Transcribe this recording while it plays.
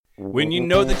When you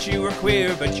know that you are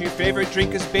queer, but your favorite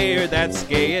drink is beer, that's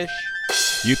gayish.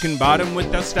 You can bottom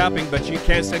without stopping, but you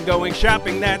can't stand going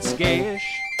shopping, that's gayish.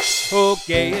 Oh,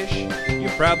 gayish,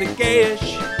 you're probably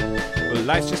gayish. Well,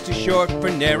 life's just too short for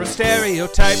narrow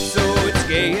stereotypes, so it's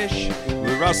gayish.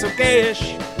 We're also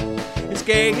gayish. It's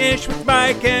Gayish with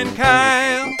Mike and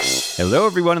Kyle. Hello,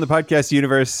 everyone in the podcast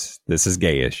universe. This is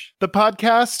Gayish. The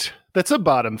podcast that's a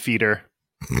bottom feeder.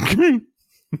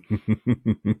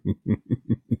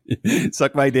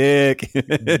 Suck my dick.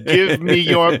 Give me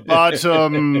your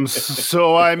bottoms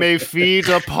so I may feed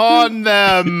upon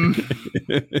them.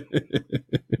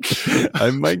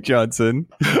 I'm Mike Johnson.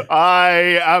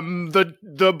 I am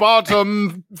the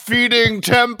bottom feeding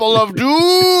temple of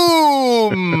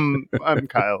doom. I'm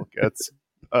Kyle Getz.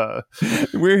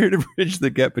 We're here to bridge the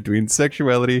gap between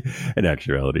sexuality and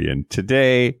actuality. And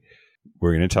today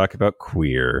we're going to talk about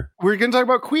queer. We're going to talk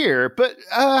about queer, but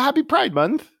happy Pride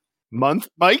Month.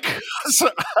 Mike? So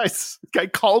I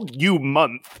called you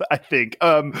month, I think.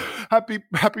 Happy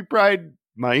Pride,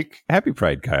 Mike. Happy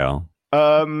Pride, Kyle.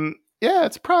 Yeah,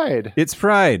 it's Pride. It's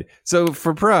Pride. So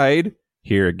for Pride,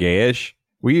 here at Gayish,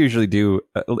 we usually do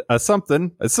some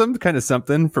kind of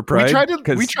something for Pride. We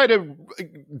try to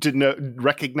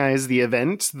recognize the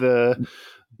event. We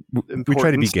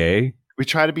try to be gay. We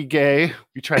try to be gay.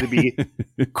 We try to be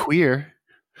queer.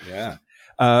 Yeah.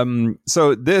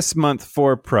 So this month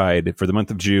for Pride, for the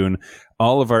month of June,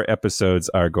 all of our episodes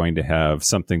are going to have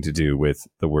something to do with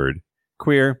the word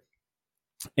queer.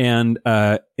 And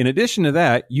in addition to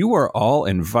that, you are all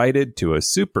invited to a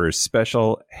super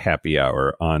special happy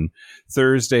hour on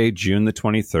Thursday, June the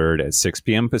 23rd at 6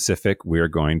 p.m. Pacific. We are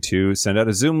going to send out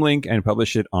a Zoom link and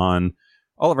publish it on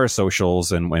all of our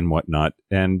socials and whatnot,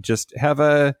 and just have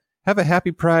a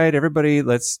happy Pride. Everybody,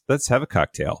 let's have a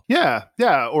cocktail. Yeah,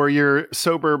 or your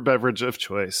sober beverage of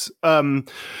choice.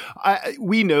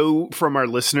 We know from our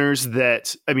listeners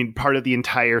that, part of the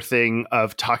entire thing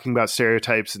of talking about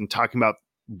stereotypes and talking about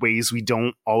ways we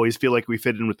don't always feel like we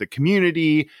fit in with the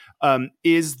community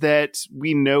is that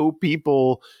we know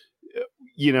people,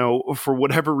 for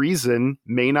whatever reason,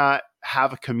 may not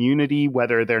have a community,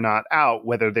 whether they're not out,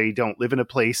 whether they don't live in a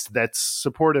place that's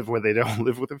supportive, whether they don't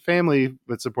live with a family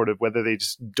that's supportive, whether they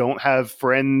just don't have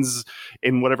friends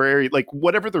in whatever area, like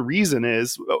whatever the reason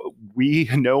is. We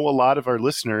know a lot of our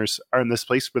listeners are in this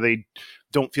place where they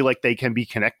don't feel like they can be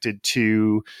connected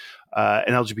to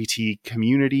an LGBT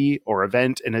community or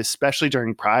event, and especially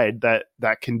during Pride,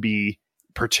 that can be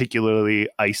particularly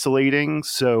isolating.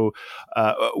 So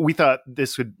we thought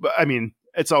this would,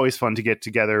 it's always fun to get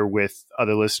together with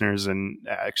other listeners and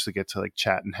actually get to like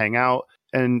chat and hang out.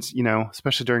 And,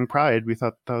 especially during Pride, we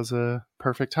thought that was a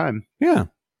perfect time. Yeah.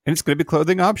 And it's going to be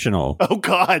clothing optional. Oh,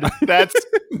 God. That's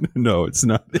no, it's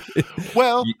not.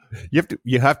 Well,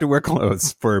 you have to wear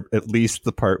clothes for at least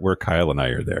the part where Kyle and I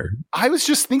are there. I was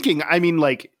just thinking,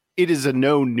 it is a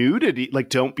no nudity, like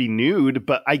don't be nude.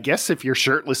 But I guess if you're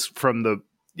shirtless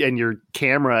and your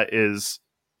camera is,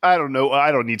 I don't know.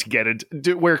 I don't need to get it.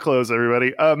 Wear clothes,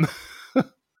 everybody.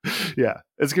 Yeah,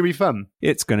 it's going to be fun.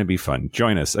 It's going to be fun.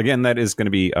 Join us. Again, that is going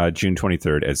to be June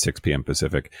 23rd at 6 p.m.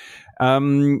 Pacific.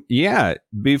 Yeah,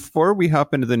 before we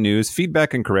hop into the news,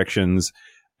 feedback and corrections,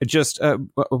 just a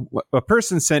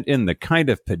person sent in the kind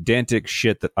of pedantic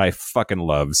shit that I fucking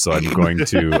love. So I'm going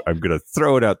to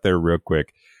throw it out there real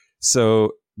quick.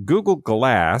 So Google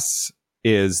Glass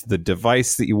is the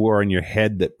device that you wore on your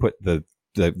head that put the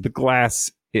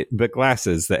glasses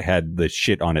that had the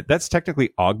shit on it. That's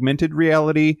technically augmented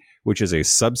reality, which is a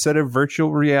subset of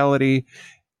virtual reality.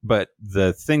 But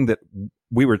the thing that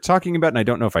we were talking about, and I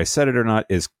don't know if I said it or not,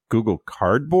 is Google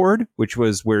Cardboard, which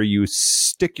was where you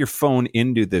stick your phone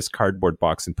into this cardboard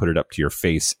box and put it up to your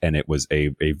face. And it was a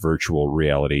virtual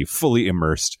reality, fully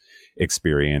immersed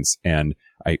experience. And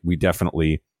I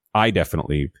definitely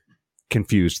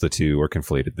confused the two or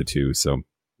conflated the two. So,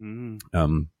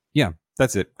 yeah.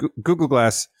 That's it. Google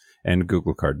Glass and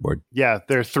Google Cardboard. Yeah,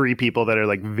 there are three people that are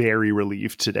like very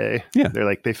relieved today. Yeah. They're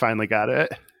like, they finally got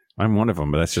it. I'm one of them,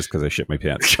 but that's just because I shit my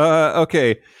pants.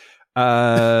 Okay.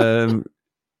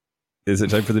 Is it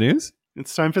time for the news?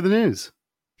 It's time for the news.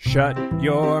 Shut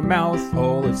your mouth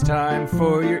hole. It's time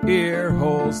for your ear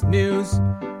holes. News.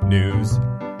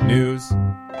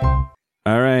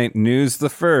 All right. News the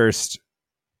first.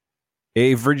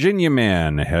 A Virginia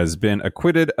man has been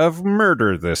acquitted of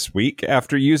murder this week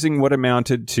after using what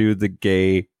amounted to the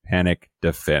gay/trans panic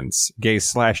defense.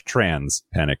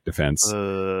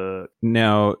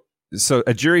 Now, so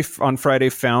a jury on Friday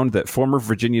found that former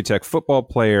Virginia Tech football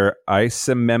player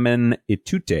Isamemen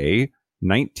Itute,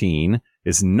 19,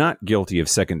 is not guilty of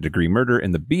second-degree murder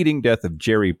in the beating death of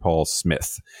Jerry Paul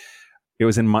Smith. It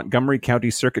was in Montgomery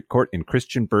County Circuit Court in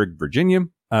Christiansburg, Virginia.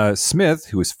 Smith,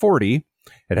 who was 40,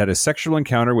 had a sexual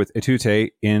encounter with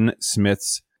Etute in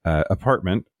Smith's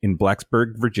apartment in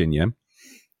Blacksburg, Virginia.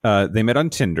 They met on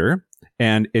Tinder,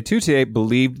 and Etute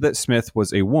believed that Smith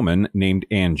was a woman named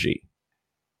Angie.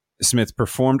 Smith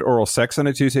performed oral sex on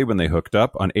Etute when they hooked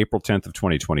up on April 10th of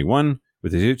 2021,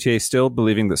 with Etute still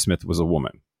believing that Smith was a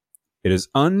woman. It is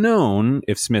unknown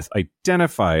if Smith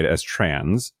identified as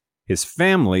trans. His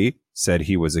family said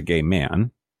he was a gay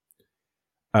man.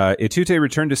 Etute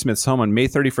returned to Smith's home on May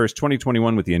 31st,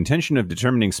 2021, with the intention of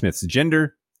determining Smith's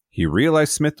gender. He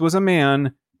realized Smith was a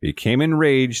man, became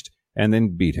enraged, and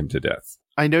then beat him to death.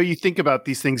 I know you think about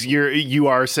these things. You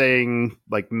are saying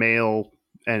like male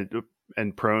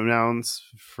and pronouns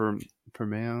for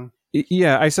male.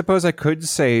 Yeah, I suppose I could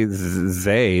say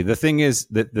they. The thing is,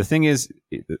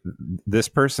 this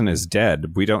person is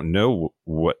dead. We don't know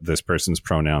what this person's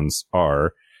pronouns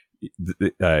are.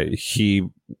 He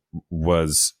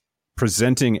was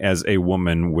presenting as a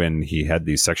woman when he had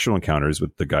these sexual encounters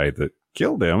with the guy that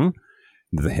killed him.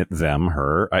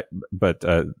 Her. But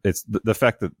it's the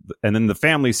fact that, and then the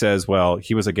family says, well,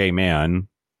 he was a gay man.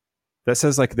 That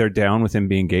says like they're down with him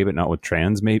being gay, but not with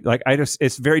trans. Maybe like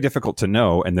it's very difficult to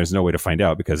know, and there's no way to find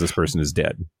out because this person is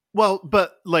dead. Well,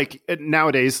 but like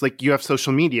nowadays, like you have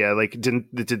social media. Like, did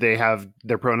they have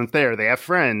their pronouns there? They have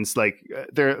friends. Like,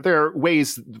 there are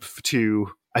ways to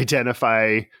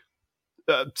identify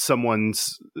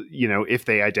someone's, if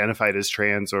they identified as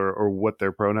trans or what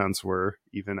their pronouns were,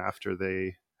 even after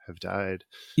they have died.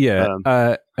 Yeah,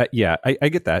 I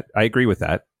get that. I agree with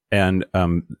that. And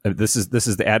this is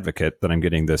the Advocate that I'm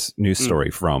getting this news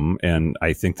story from, and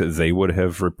I think that they would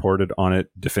have reported on it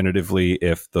definitively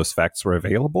if those facts were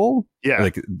available. Yeah,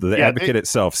 like the Advocate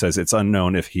itself says it's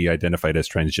unknown if he identified as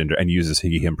transgender and uses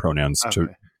he/him pronouns to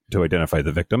identify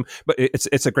the victim. But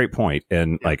it's a great point,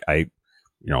 and like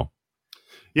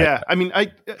Yeah,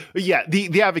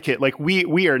 the Advocate, like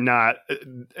we are not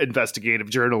investigative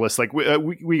journalists. Like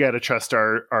we got to trust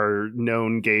our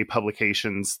known gay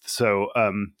publications. So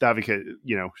the Advocate,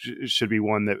 should be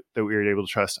one that we are able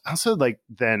to trust. Also, like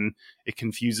then it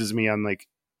confuses me on like,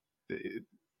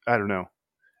 I don't know,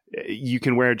 you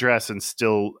can wear a dress and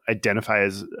still identify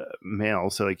as male.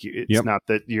 So like it's not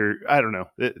that you're, I don't know.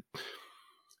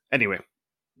 Anyway.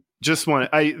 Just want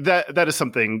that is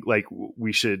something like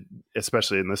we should,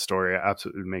 especially in this story,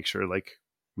 absolutely make sure like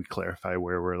we clarify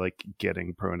where we're like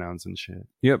getting pronouns and shit.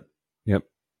 Yep.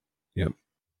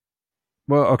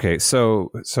 Well, okay,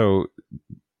 so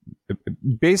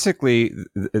basically,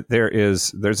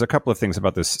 there's a couple of things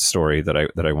about this story that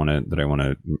I want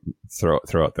to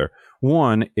throw out there.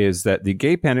 One is that the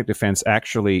gay panic defense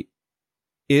actually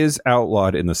is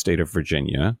outlawed in the state of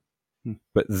Virginia.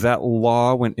 But that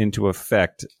law went into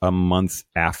effect a month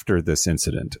after this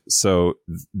incident. So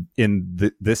in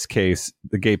this case,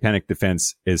 the gay panic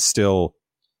defense is still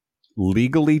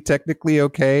legally technically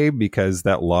okay because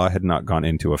that law had not gone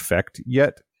into effect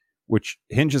yet, which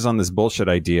hinges on this bullshit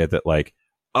idea that like,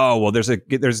 oh, well,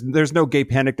 there's no gay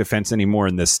panic defense anymore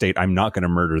in this state. I'm not going to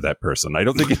murder that person. I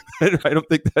don't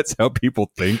think that's how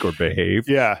people think or behave.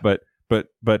 Yeah. But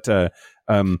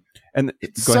and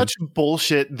it's such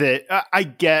bullshit that I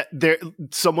get there.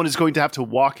 Someone is going to have to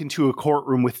walk into a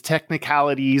courtroom with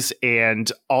technicalities and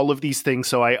all of these things.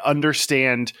 So I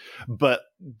understand, but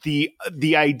the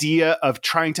idea of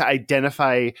trying to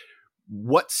identify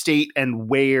what state and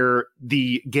where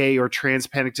the gay or trans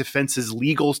panic defense is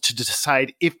legal to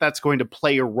decide if that's going to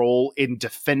play a role in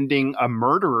defending a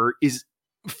murderer is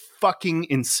fucking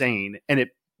insane. And it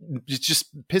just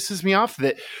pisses me off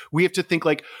that we have to think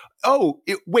like,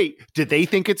 wait, did they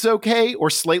think it's okay or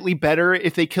slightly better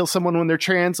if they kill someone when they're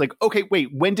trans? Like, okay, wait,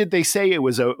 when did they say it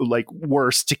was like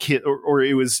worse to kill or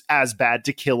it was as bad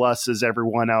to kill us as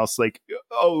everyone else? Like,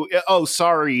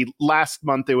 sorry, last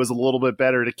month it was a little bit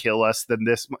better to kill us than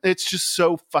this month. It's just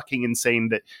so fucking insane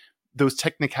that those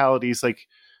technicalities, like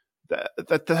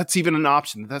that's even an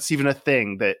option. That's even a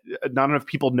thing that not enough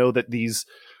people know that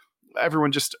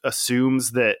everyone just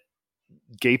assumes that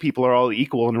gay people are all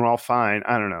equal and we're all fine.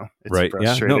 I don't know. It's right.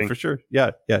 frustrating. Yeah, no, for sure.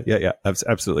 Yeah.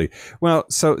 Absolutely. Well,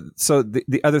 so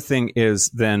the other thing is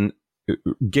then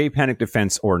gay panic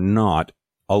defense or not,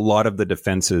 a lot of the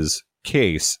defense's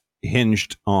case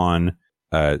hinged on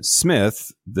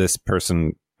Smith, this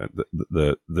person,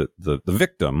 the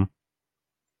victim,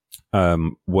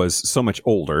 was so much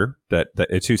older that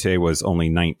Etute was only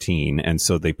 19. And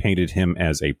so they painted him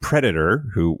as a predator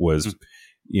who was,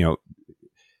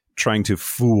 trying to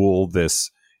fool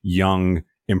this young,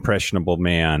 impressionable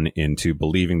man into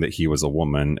believing that he was a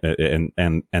woman and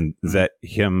that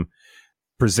him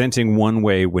presenting one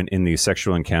way when in these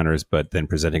sexual encounters, but then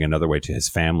presenting another way to his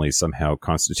family somehow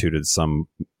constituted some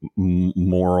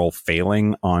moral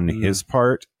failing on his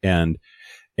part. And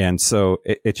so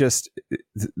it just,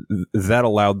 that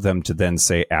allowed them to then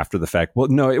say after the fact, well,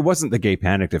 no, it wasn't the gay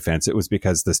panic defense. It was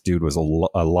because this dude was a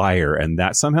liar, and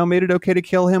that somehow made it okay to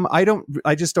kill him.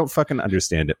 I just don't fucking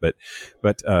understand it.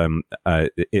 But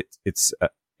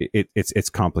it's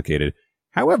complicated.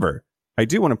 However, I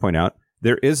do want to point out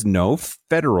there is no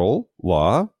federal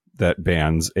law that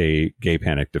bans a gay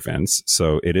panic defense.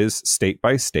 So it is state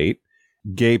by state.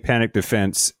 Gay panic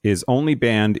defense is only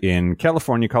banned in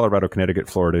California, Colorado, Connecticut,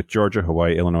 Florida, Georgia,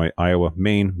 Hawaii, Illinois, Iowa,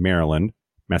 Maine, Maryland,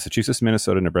 Massachusetts,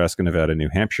 Minnesota, Nebraska, Nevada, New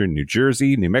Hampshire, New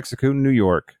Jersey, New Mexico, New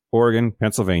York, Oregon,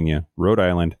 Pennsylvania, Rhode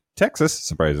Island, Texas,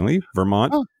 surprisingly,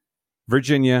 Vermont,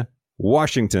 Virginia,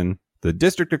 Washington, the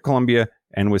District of Columbia,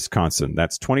 and Wisconsin.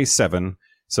 That's 27.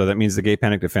 So that means the gay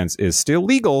panic defense is still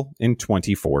legal in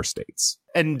 24 states.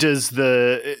 And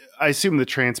I assume the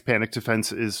trans panic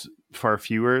defense is far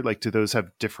fewer? Like, do those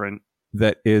have different?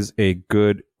 That is a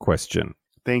good question.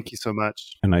 Thank you so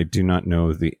much. And I do not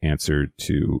know the answer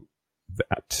to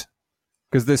that.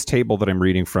 Because this table that I'm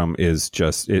reading from is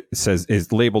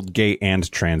labeled gay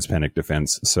and trans panic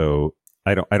defense. So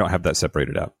I don't have that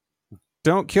separated out.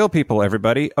 Don't kill people,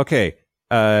 everybody. Okay.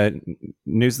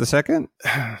 News the second?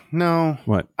 No.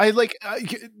 What? I like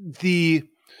the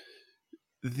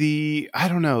I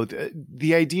don't know,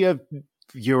 the idea of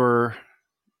your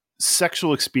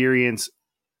sexual experience,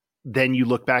 then you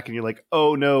look back and you're like,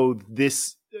 oh no,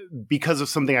 this, because of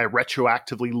something I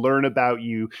retroactively learn about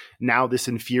you, now this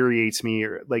infuriates me,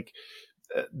 or like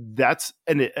that's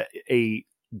a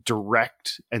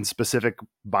direct and specific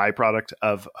byproduct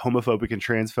of homophobic and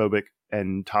transphobic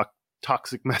and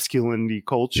toxic masculinity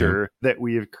culture that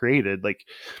we have created. Like,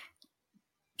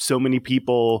 so many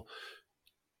people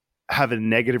have a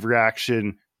negative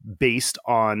reaction based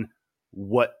on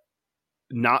what,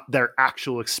 not their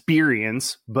actual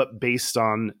experience, but based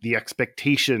on the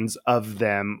expectations of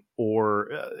them, or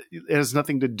it has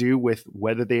nothing to do with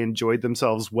whether they enjoyed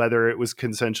themselves, whether it was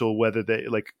consensual, whether they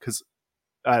because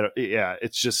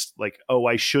it's just like, oh,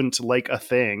 I shouldn't like a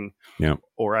thing,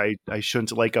 or I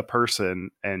shouldn't like a person,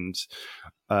 and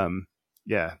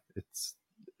it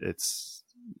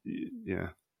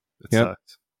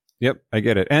sucks. Yep, I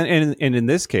get it. And in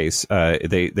this case,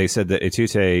 they said that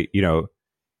Etute,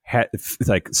 had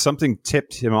like something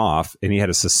tipped him off, and he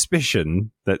had a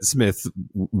suspicion that Smith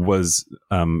was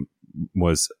a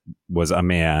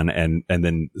man, and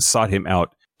then sought him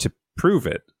out to prove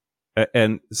it.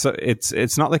 And so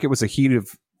it's not like it was a heat of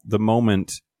the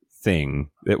moment thing.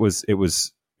 It was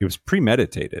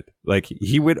premeditated. Like,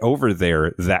 he went over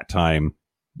there that time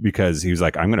because he was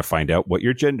like, I'm going to find out what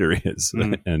your gender is.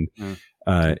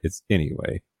 It's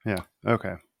anyway. Yeah.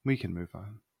 Okay. We can move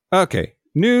on. Okay.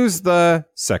 News the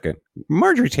second.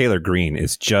 Marjorie Taylor Greene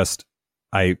is just,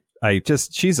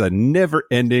 she's a never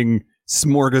ending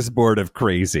smorgasbord of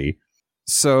crazy.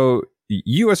 So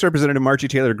U.S. Representative Marjorie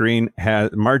Taylor Greene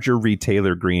has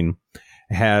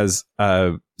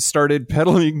started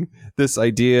peddling this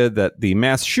idea that the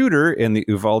mass shooter in the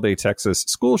Uvalde, Texas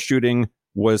school shooting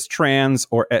was trans,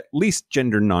 or at least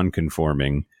gender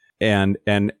nonconforming. And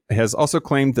has also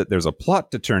claimed that there's a plot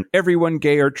to turn everyone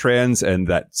gay or trans, and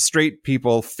that straight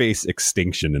people face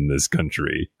extinction in this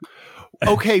country.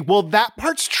 Okay, well, that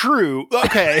part's true.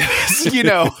 Okay,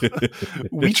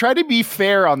 we try to be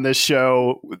fair on this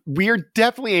show. We are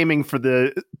definitely aiming for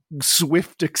the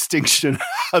swift extinction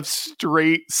of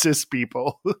straight cis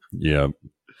people. Yeah,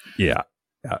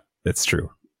 that's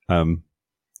true.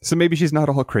 So maybe she's not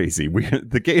all crazy.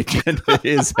 The gay agenda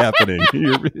is happening.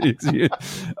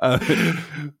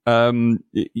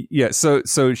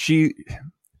 So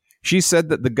she said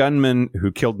that the gunman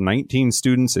who killed 19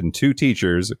 students and 2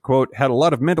 teachers, quote, had a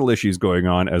lot of mental issues going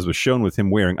on, as was shown with him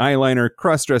wearing eyeliner,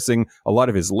 cross-dressing, a lot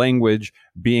of his language,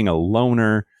 being a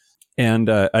loner. And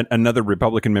another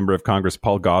Republican member of Congress,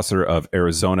 Paul Gosar of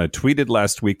Arizona, tweeted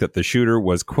last week that the shooter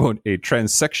was, quote, a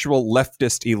transsexual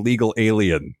leftist illegal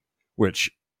alien, which...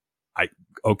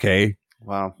 okay.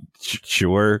 Wow.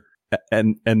 Sure.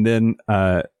 And then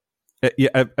about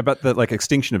the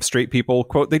extinction of straight people,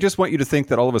 quote, they just want you to think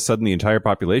that all of a sudden the entire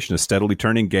population is steadily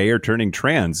turning gay or turning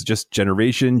trans, just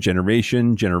generation.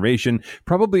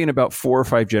 Probably in about 4 or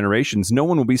 5 generations, no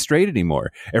one will be straight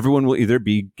anymore. Everyone will either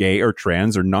be gay or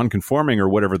trans or nonconforming, or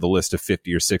whatever the list of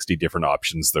 50 or 60 different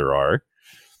options there are.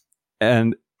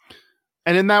 And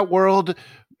in that world,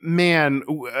 man,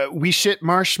 we shit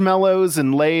marshmallows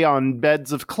and lay on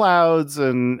beds of clouds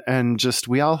and just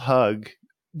we all hug.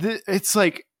 It's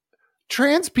like,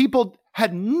 trans people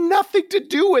had nothing to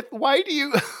do with. Why do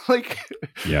you like?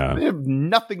 Yeah, they have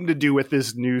nothing to do with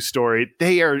this news story.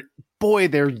 They're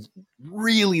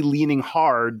really leaning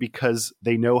hard because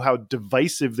they know how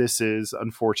divisive this is,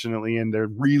 unfortunately, and they're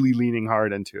really leaning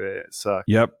hard into it. So,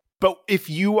 yep. But if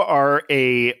you are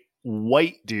a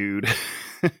white dude,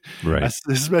 right,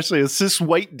 especially a cis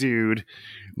white dude,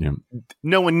 yeah.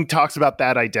 no one talks about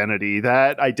that identity.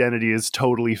 That identity is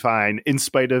totally fine, in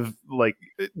spite of like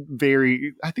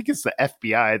I think it's the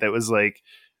FBI that was like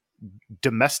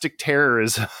domestic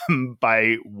terrorism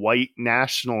by white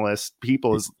nationalist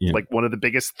people is like one of the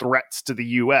biggest threats to the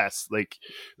US. Like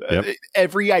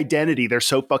every identity they're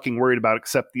so fucking worried about,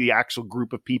 except the actual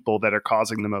group of people that are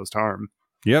causing the most harm.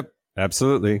 Yep,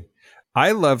 absolutely.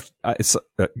 I loved.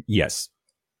 Yes.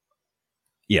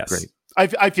 Great.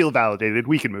 I feel validated.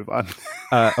 We can move on.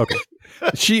 Okay.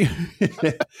 She.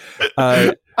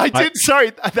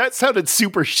 Sorry, that sounded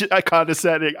super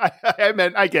condescending. I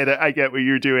meant I get it. I get what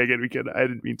you're doing, and I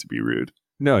didn't mean to be rude.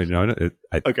 No.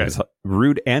 Okay. It's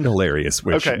rude and hilarious.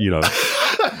 Which Now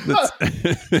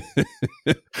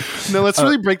let's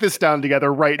really break this down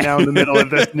together right now in the middle of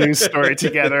this news story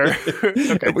together.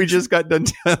 Okay. We just got done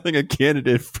telling a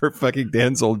candidate for fucking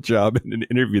Dan's old job in an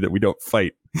interview that we don't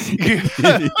fight.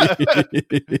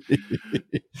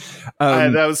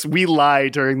 We lie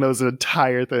during those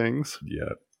entire things.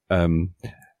 Yeah.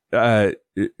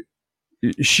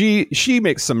 She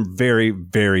makes some very,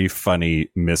 very funny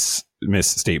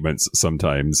misstatements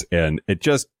sometimes, and it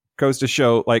just goes to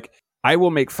show, like, I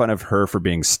will make fun of her for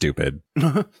being stupid.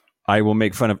 I will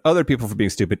make fun of other people for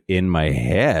being stupid in my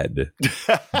head,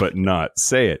 but not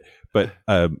say it. But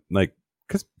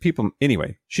because people,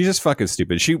 anyway, she's just fucking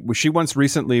stupid. She once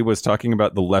recently was talking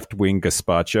about the left wing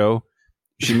gazpacho.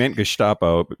 She meant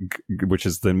Gestapo, which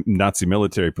is the Nazi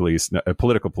military police,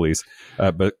 political police.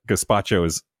 But gazpacho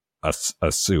is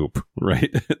a soup,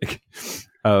 right?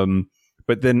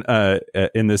 But then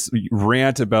in this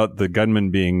rant about the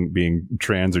gunman being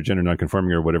trans or gender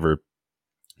nonconforming or whatever,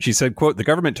 she said, quote, "The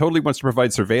government totally wants to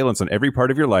provide surveillance on every part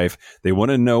of your life. They want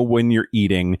to know when you're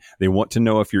eating. They want to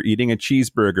know if you're eating a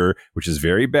cheeseburger, which is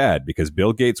very bad because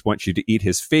Bill Gates wants you to eat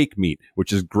his fake meat,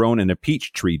 which is grown in a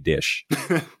peach tree dish."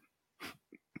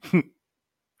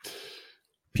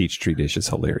 Peach tree dish is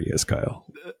hilarious, Kyle.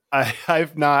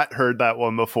 I've not heard that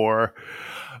one before.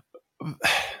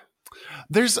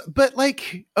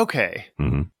 Okay,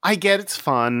 I get it's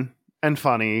fun and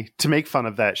funny to make fun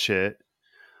of that shit,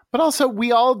 but also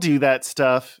we all do that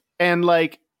stuff, and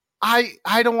like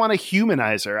I don't want to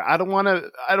humanize her. I don't want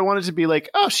it to be like,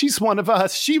 oh, she's one of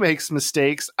us, she makes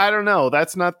mistakes. I don't know.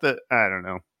 That's not the. I don't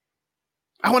know.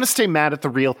 I want to stay mad at the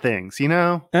real things, you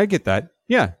know? I get that.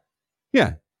 Yeah,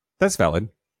 that's valid.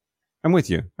 I'm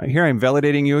with you. Here I'm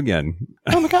validating you again.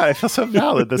 Oh my God, I feel so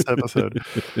valid this episode.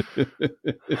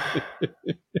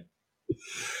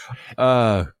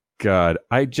 Oh, God.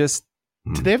 Do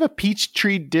they have a peach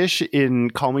tree dish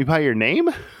in Call Me By Your Name?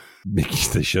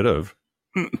 They should have.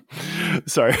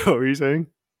 Sorry, what were you saying?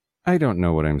 I don't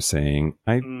know what I'm saying.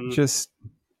 I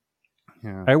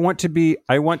want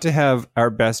to have our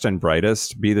best and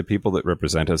brightest be the people that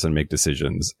represent us and make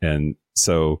decisions. And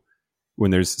so when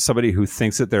there's somebody who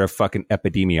thinks that they're a fucking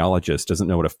epidemiologist, doesn't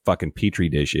know what a fucking petri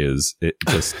dish is, it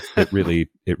really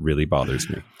bothers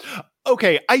me.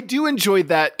 Okay, I do enjoy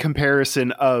that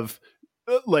comparison of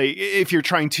like if you're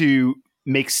trying to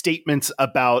make statements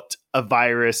about a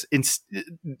virus,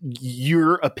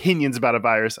 your opinions about a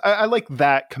virus. I like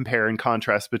that compare and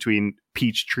contrast between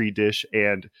peach tree dish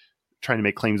and trying to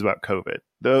make claims about COVID.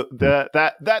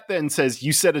 That then says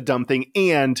you said a dumb thing,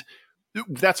 and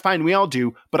that's fine. We all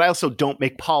do, but I also don't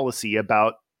make policy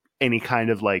about any kind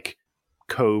of like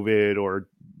COVID or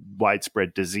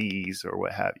widespread disease or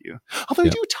what have you. Although we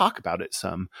do talk about it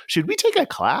some. Should we take a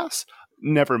class?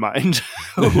 Never mind.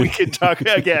 We can talk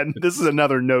again. This is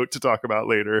another note to talk about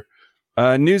later.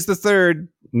 News the third.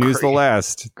 News Great. The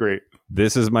last. Great.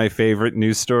 This is my favorite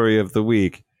news story of the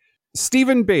week.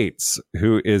 Stephen Bates,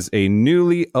 who is a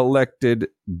newly elected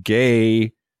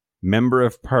gay member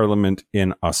of parliament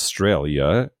in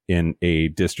Australia in a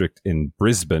district in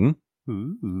Brisbane,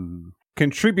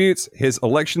 contributes his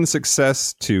election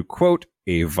success to, quote,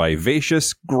 a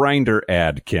vivacious Grindr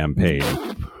ad campaign.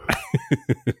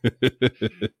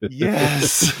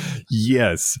 Yes.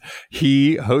 Yes.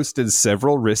 He hosted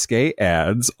several risque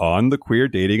ads on the queer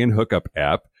dating and hookup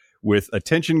app with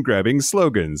attention-grabbing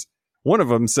slogans. One of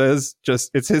them says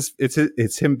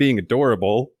it's him being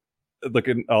adorable,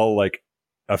 looking all like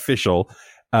official,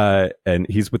 and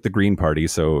he's with the Green Party,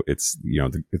 so it's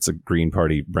it's a Green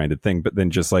Party branded thing. But then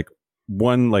just like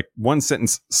one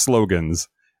sentence slogans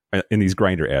in these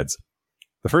Grindr ads.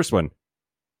 The first one: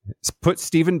 put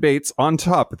Stephen Bates on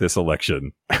top of this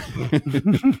election.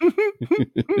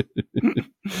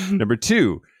 Number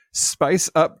 2, spice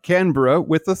up Canberra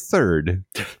with a third.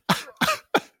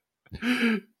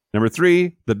 Number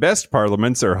 3, the best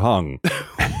parliaments are hung.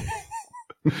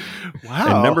 Wow.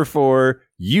 And number 4,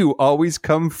 you always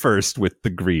come first with the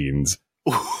Greens.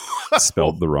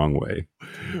 Spelled the wrong way.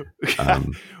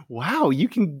 Wow, you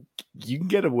can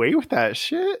get away with that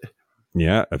shit?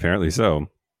 Yeah, apparently so.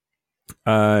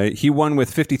 He won with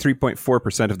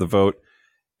 53.4% of the vote.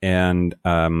 And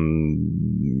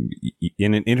in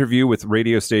an interview with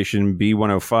radio station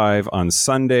B105 on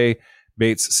Sunday,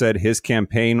 Bates said his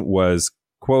campaign was,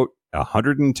 quote,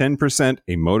 110%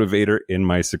 a motivator in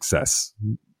my success.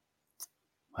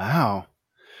 Wow.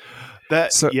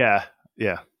 Yeah.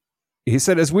 He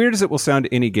said, as weird as it will sound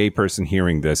to any gay person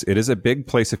hearing this, it is a big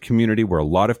place of community where a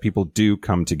lot of people do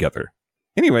come together.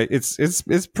 Anyway, it's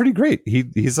pretty great.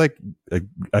 He's like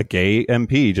a gay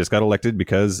MP just got elected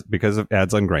because of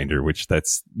ads on Grindr, which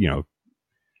that's,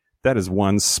 that is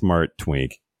one smart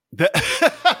twink.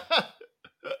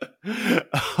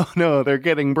 Oh no, they're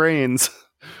getting brains.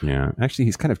 Yeah, actually,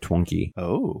 he's kind of twunky.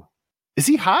 Oh, is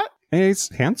he hot? Hey, he's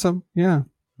handsome. Yeah.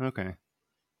 Okay.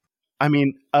 I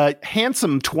mean,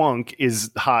 handsome twunk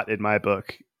is hot in my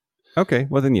book. Okay,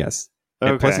 well then yes.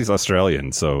 Okay. And plus he's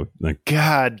Australian, so like.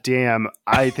 God damn,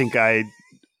 I think I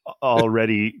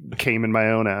already came in my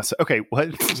own ass. Okay,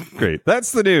 what? Great,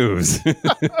 that's the news.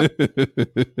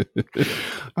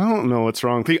 I don't know what's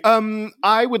wrong with you.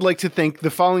 I would like to thank the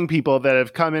following people that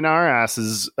have come in our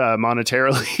asses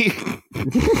monetarily.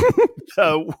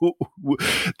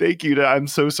 Thank you I'm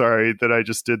so sorry that I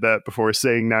just did that before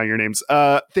saying now your names.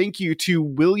 Thank you to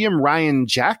William Ryan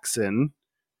Jackson.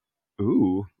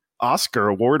 Ooh, Oscar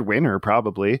Award winner,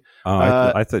 probably.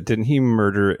 I thought, didn't he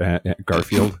murder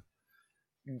Garfield?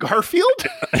 Garfield?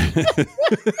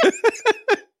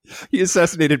 He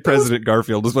assassinated President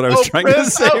Garfield is what I was trying to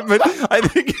say, but I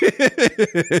think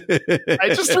I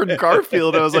just heard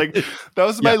Garfield. I was like, that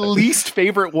was my least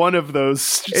favorite one of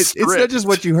those. It's not just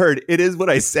what you heard; it is what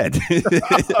I said.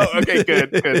 Okay,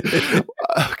 good.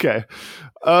 Okay,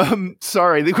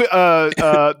 sorry.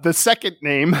 The second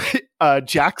name,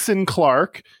 Jackson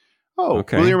Clark. Oh,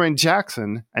 okay. William Ryan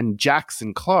Jackson and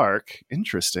Jackson Clark.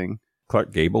 Interesting.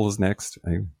 Clark Gable is next.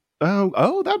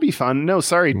 Oh, that'd be fun. No,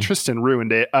 sorry, Tristan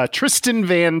ruined it. Tristan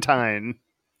Van Tyne.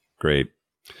 Great.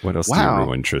 What else do you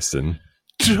ruin, Tristan?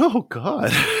 Oh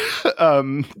God.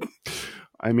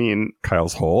 I mean,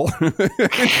 Kyle's hole.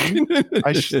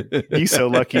 He's so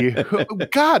lucky.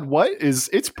 God,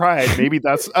 it's Pride. Maybe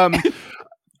that's.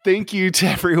 Thank you to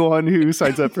everyone who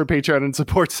signs up for Patreon and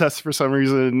supports us for some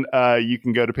reason. You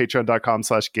can go to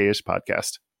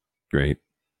patreon.com/gayishpodcast. Great.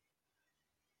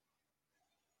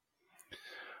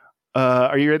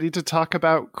 Are you ready to talk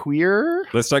about queer?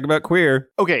 Let's talk about queer.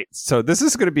 Okay. So this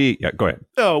is going to be... Yeah, go ahead.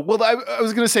 Oh, well, I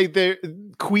was going to say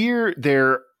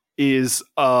there is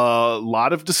a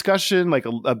lot of discussion, like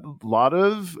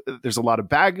there's a lot of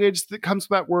baggage that comes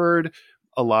with that word.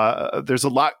 There's a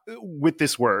lot with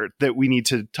this word that we need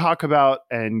to talk about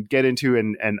and get into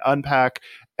and unpack.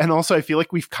 And also, I feel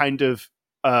like we've kind of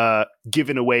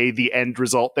given away the end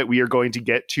result that we are going to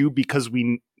get to because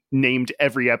we named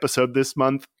every episode this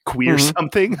month queer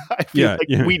something. I feel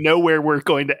we know where we're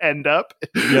going to end up.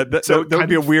 Yeah, that would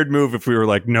be a weird move if we were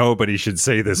like, nobody should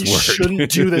say this word.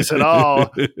 Shouldn't do this at all.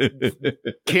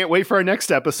 Can't wait for our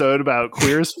next episode about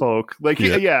queer as folk. Like,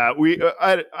 I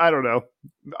don't know.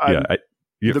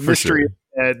 The mystery. Sure.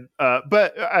 And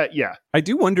I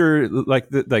do wonder,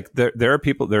 there are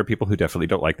people who definitely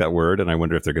don't like that word, and I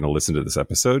wonder if they're going to listen to this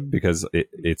episode because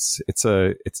it's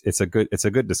a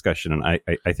good discussion, and I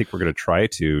think we're going to try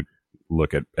to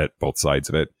look at both sides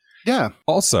of it. Yeah.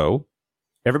 Also,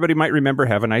 everybody might remember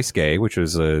Have a Nice Gay, which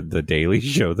was the daily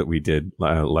show that we did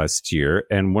last year.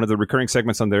 And one of the recurring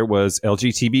segments on there was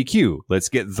LGBTQ. Let's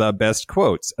get the best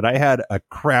quotes. And I had a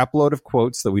crap load of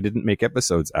quotes that we didn't make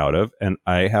episodes out of. And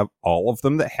I have all of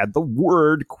them that had the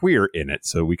word queer in it.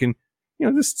 So we can,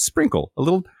 just sprinkle a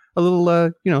little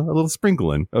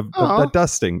sprinkling of a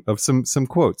dusting of some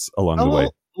quotes along the way.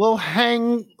 We'll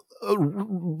hang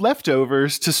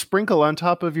leftovers to sprinkle on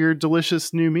top of your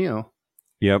delicious new meal.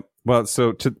 Yep. Well,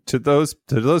 so to those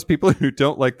people who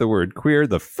don't like the word queer,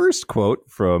 the first quote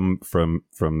from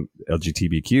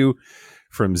LGBTQ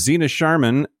from Zena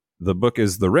Sharman, the book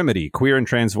is The Remedy, Queer and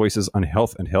Trans Voices on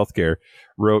Health and Healthcare,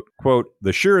 wrote, quote,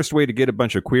 "The surest way to get a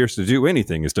bunch of queers to do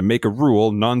anything is to make a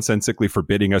rule nonsensically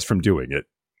forbidding us from doing it."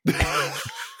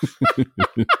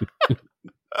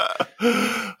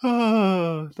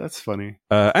 Oh, that's funny.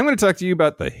 I'm going to talk to you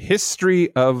about the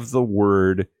history of the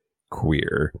word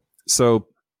queer. So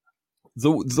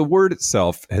the word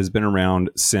itself has been around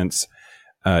since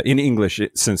in English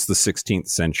since the 16th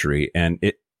century, and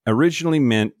it originally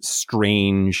meant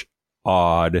strange,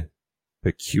 odd,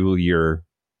 peculiar,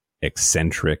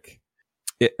 eccentric.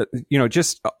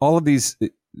 Just all of these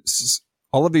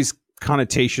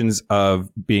connotations of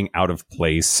being out of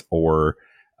place or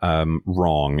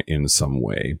wrong in some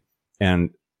way.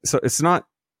 And so it's not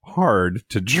hard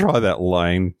to draw that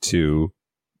line to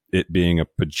it being a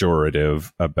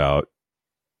pejorative about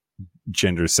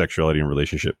gender, sexuality, and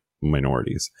relationship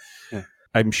minorities. Yeah.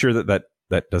 I'm sure that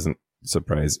doesn't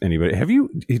surprise anybody.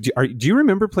 Do you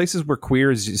remember places where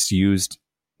queer is just used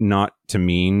not to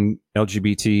mean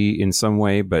LGBT in some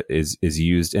way, but is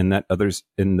used in that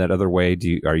other way?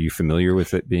 Are you familiar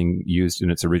with it being used in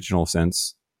its original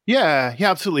sense? Yeah,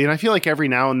 absolutely. And I feel like every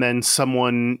now and then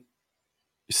someone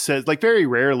says, like very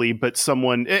rarely, but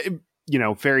someone,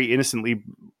 very innocently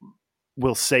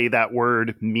will say that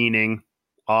word meaning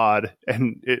odd,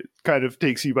 and it kind of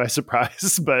takes you by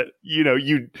surprise. But,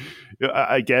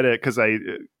 I get it because I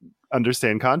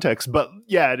understand context, but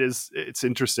yeah, it's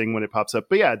interesting when it pops up.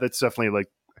 But yeah, that's definitely like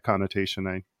a connotation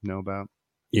I know about.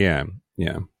 Yeah.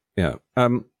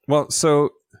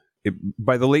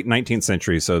 By the late 19th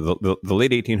century, so the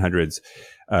late 1800s,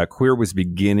 queer was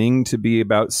beginning to be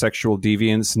about sexual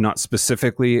deviance, not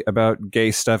specifically about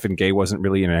gay stuff, and gay wasn't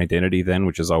really an identity then,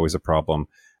 which is always a problem.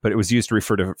 But it was used to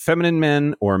refer to feminine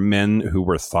men or men who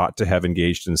were thought to have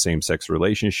engaged in same-sex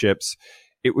relationships.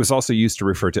 It was also used to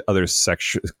refer to other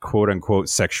quote-unquote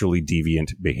sexually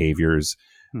deviant behaviors.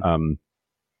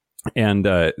 And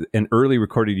an early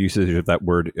recorded usage of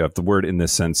the word in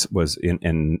this sense was in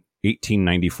an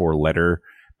 1894 letter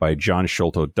by John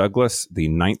Sholto Douglas, the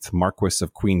 9th Marquis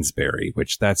of Queensberry,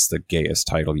 which that's the gayest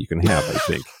title you can have, I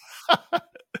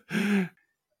think.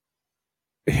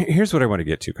 Here's what I want to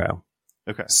get to, Kyle.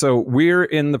 Okay. So we're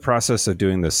in the process of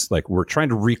doing this, like we're trying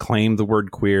to reclaim the word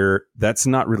queer. That's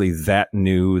not really that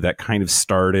new. That kind of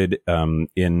started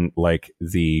in like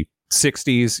the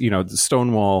 60s, the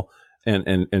Stonewall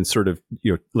and sort of,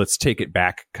 let's take it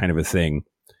back kind of a thing.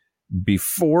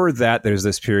 Before that, there's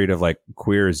this period of like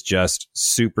queer is just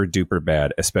super duper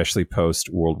bad, especially post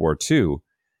World War II.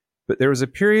 But there was a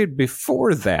period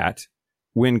before that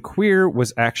when queer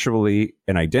was actually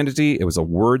an identity. It was a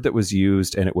word that was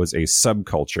used, and it was a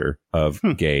subculture of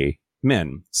gay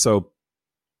men. So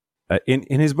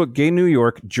in his book, Gay New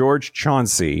York, George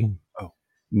Chauncey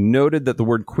noted that the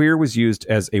word queer was used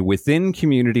as a within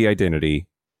community identity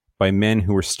by men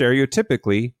who were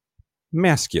stereotypically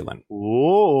masculine.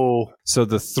 Whoa. So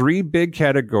the three big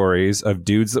categories of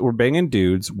dudes that were banging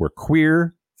dudes were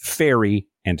queer, fairy,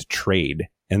 and trade.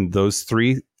 And those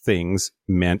three things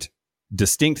meant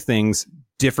distinct things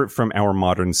different from our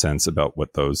modern sense about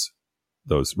what those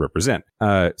represent.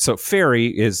 So fairy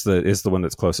is the one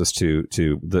that's closest to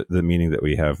the meaning that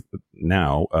we have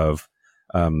now of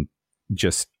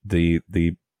just the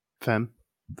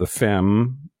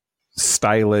femme,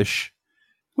 stylish.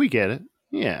 We get it.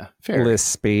 Yeah, fair.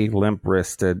 Lispy,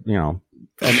 limp-wristed, and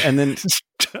then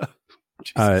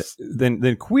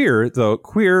then queer, though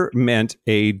queer meant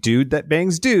a dude that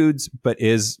bangs dudes but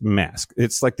is masked.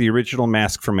 It's like the original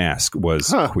Mask for Mask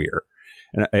was queer,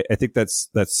 and I think that's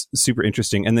super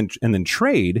interesting. And then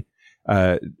trade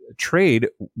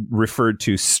referred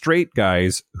to straight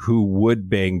guys who would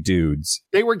bang dudes.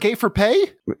 They were gay for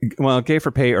pay? Well, gay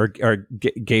for pay or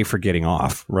gay for getting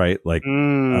off, right? Like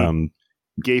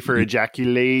gay for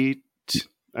ejaculate.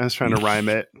 I was trying to rhyme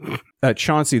it.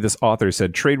 Chauncey, this author,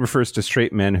 said trade refers to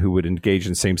straight men who would engage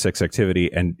in same-sex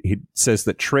activity, and he says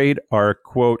that trade are,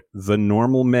 quote, the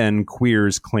normal men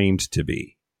queers claimed to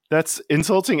be. That's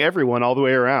insulting everyone all the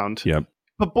way around. Yep.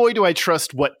 But boy, do I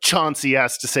trust what Chauncey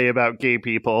has to say about gay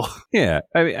people. Yeah.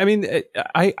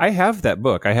 I have that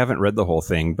book. I haven't read the whole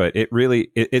thing, but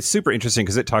it's super interesting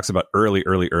because it talks about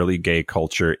early gay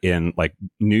culture in like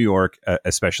New York,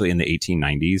 especially in the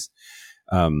 1890s.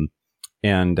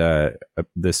 And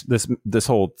this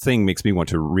whole thing makes me want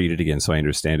to read it again so I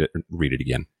understand it.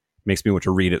 Makes me want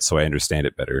to read it so I understand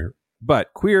it better.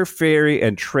 But queer, fairy,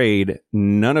 and trade,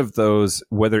 none of those,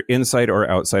 whether inside or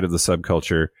outside of the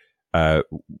subculture,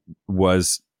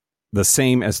 was the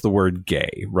same as the word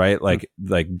gay, right? Like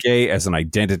gay as an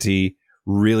identity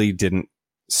really didn't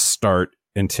start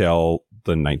until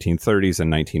the 1930s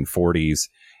and 1940s,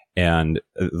 and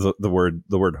the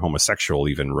word homosexual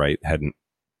even, right, hadn't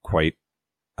quite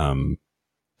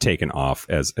taken off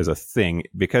as a thing,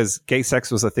 because gay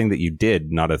sex was a thing that you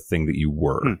did, not a thing that you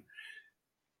were.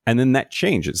 And then that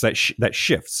changes, that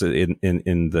shifts in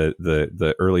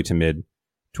the early to mid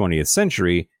 20th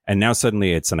century, and now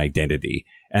suddenly it's an identity.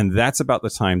 And that's about the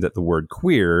time that the word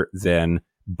queer then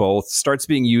both starts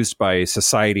being used by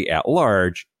society at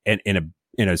large and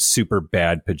in a super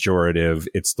bad pejorative,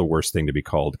 it's the worst thing to be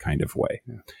called kind of way.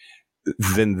 Yeah.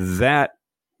 Then that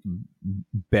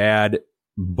bad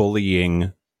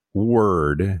bullying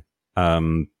word,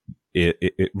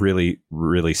 it really,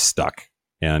 really stuck.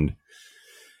 And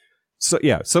so,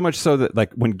 yeah, so much so that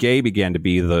like when gay began to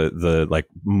be the like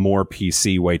more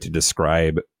PC way to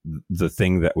describe the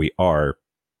thing that we are,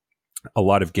 a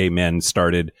lot of gay men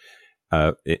started,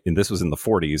 and this was in the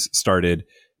 40s, started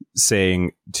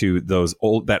saying to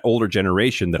that older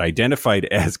generation that identified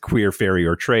as queer, fairy,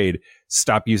 or trade,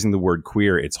 stop using the word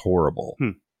queer. It's horrible.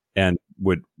 And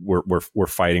were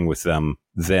fighting with them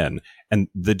then. And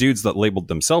the dudes that labeled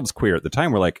themselves queer at the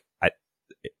time were like,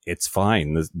 it's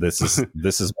fine. This is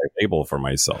my label for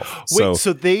myself. Wait,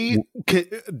 so they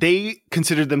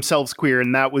considered themselves queer,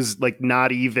 and that was like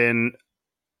not even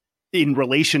in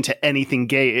relation to anything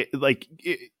gay, like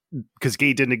because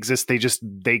gay didn't exist.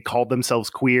 They called themselves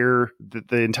queer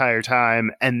the entire time,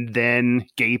 and then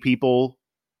gay people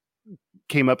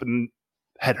came up and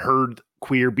had heard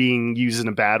queer being used in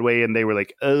a bad way, and they were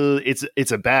like,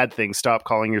 it's a bad thing. Stop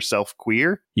calling yourself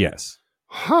queer. Yes.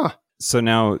 Huh. So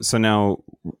now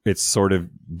it's sort of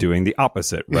doing the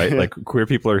opposite, right? Like queer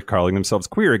people are calling themselves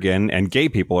queer again, and gay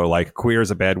people are like, queer is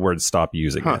a bad word, stop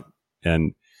using it.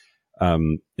 And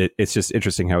it's just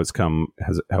interesting how it's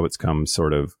come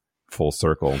sort of full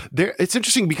circle. It's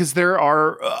interesting because there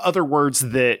are other words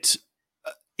that,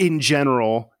 in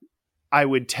general, I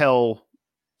would tell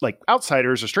like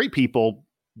outsiders or straight people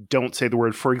don't say the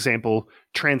word. For example,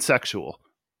 transsexual.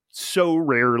 So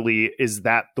rarely is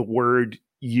that the word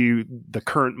the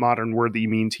current modern word that you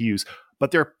mean to use, but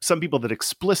there are some people that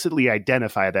explicitly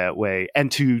identify that way,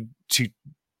 and to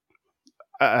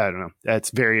I don't know. That's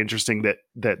very interesting that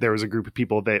there was a group of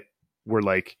people that were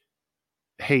like,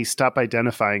 hey, stop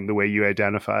identifying the way you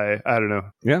identify. I don't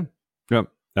know. Yeah,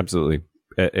 absolutely.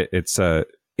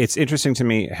 It's interesting to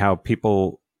me how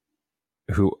people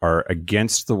who are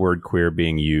against the word queer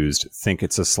being used think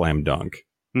it's a slam dunk,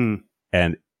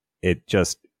 and it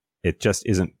just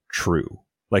isn't true.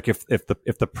 Like if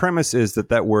the premise is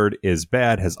that word is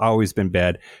bad, has always been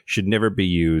bad, should never be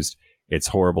used, it's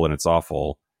horrible and it's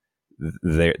awful,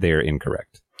 they are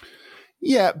incorrect.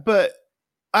 Yeah, but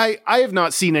I have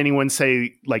not seen anyone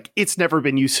say like it's never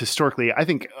been used historically. I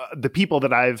think the people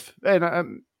that I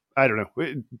don't know.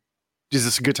 Is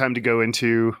this a good time to go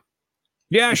into?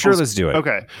 Yeah, sure. Let's do it.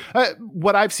 Okay.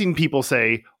 What I've seen people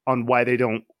say on why they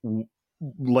don't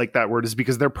like that word is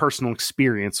because their personal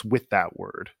experience with that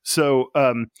word. So,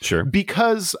 sure.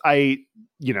 Because like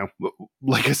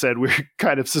I said, we're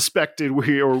kind of suspected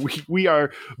we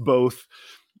are both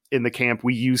in the camp.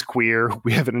 We use queer.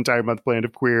 We have an entire month planned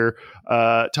of queer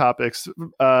topics.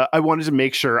 I wanted to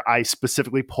make sure I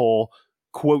specifically pull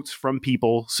quotes from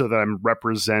people so that I'm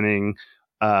representing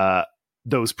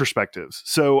those perspectives.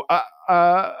 So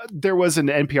there was an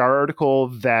NPR article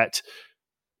that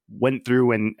went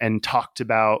through and talked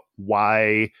about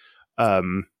why.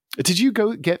 Did you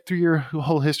get through your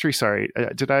whole history? Sorry,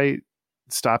 did I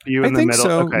stop you in the middle?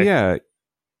 So. Okay. Yeah.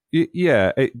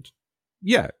 Okay.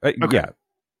 Yeah.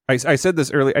 I said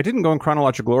this earlier. I didn't go in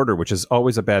chronological order, which is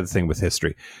always a bad thing with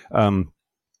history. Then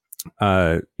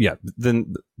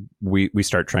we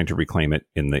start trying to reclaim it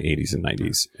in the 80s and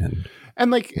 90s,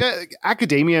 and like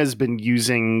academia has been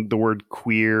using the word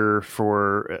queer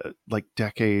for like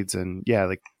decades, and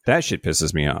like that shit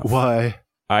pisses me off. Why?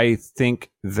 I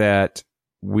think that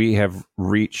we have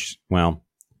reached, well,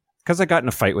 because I got in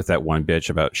a fight with that one bitch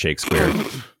about Shakespeare.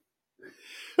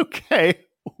 Okay.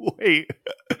 Wait.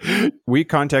 We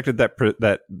contacted that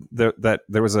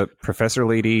there was a professor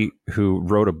lady who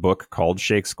wrote a book called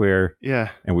Shakespeare. Yeah.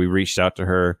 And we reached out to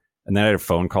her, and then I had a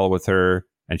phone call with her,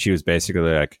 and she was basically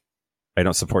like, I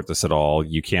don't support this at all.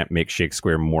 You can't make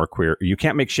Shakespeare more queer. You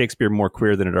can't make Shakespeare more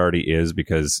queer than it already is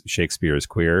because Shakespeare is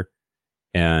queer.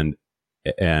 And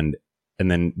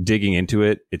then digging into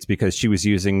it, it's because she was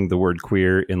using the word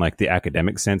queer in like the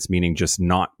academic sense, meaning just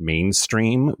not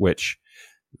mainstream, which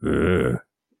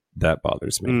that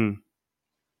bothers me.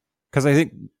 Because I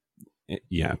think,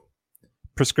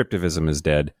 prescriptivism is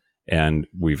dead, and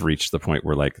we've reached the point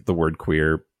where like the word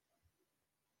queer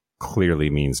clearly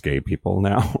means gay people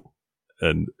now.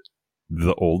 And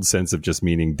the old sense of just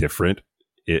meaning different,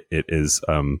 it's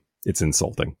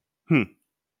insulting.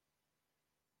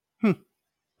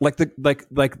 Like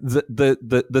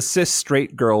the cis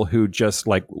straight girl who just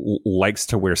like likes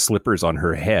to wear slippers on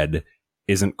her head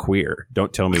isn't queer.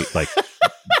 Don't tell me like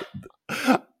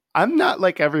I'm not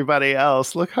like everybody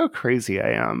else. Look how crazy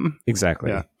I am. Exactly.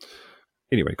 Yeah.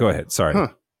 Anyway, go ahead. Sorry.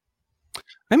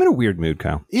 I'm in a weird mood,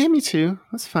 Kyle. Yeah, me too.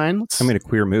 That's fine. I'm in a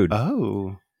queer mood.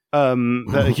 Oh.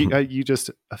 You just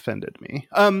offended me.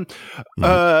 I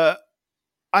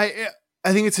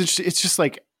think it's interesting. It's just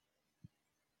like,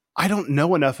 I don't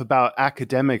know enough about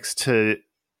academics to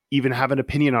even have an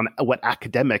opinion on what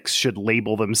academics should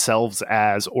label themselves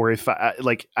as, or if I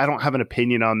don't have an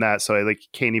opinion on that. So I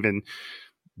can't even,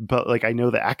 but I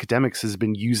know that academics has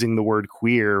been using the word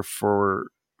queer for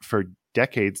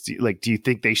decades. Do you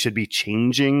think they should be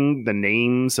changing the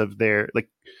names of their,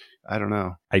 I don't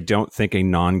know. I don't think a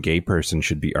non-gay person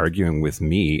should be arguing with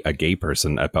me, a gay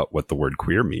person, about what the word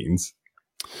queer means.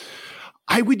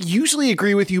 I would usually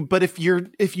agree with you, but if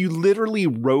you literally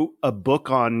wrote a book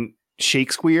on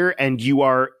Shakespeare and you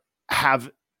are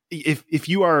if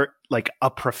you are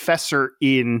a professor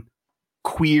in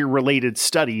queer related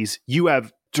studies, you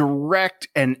have direct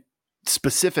and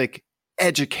specific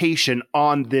education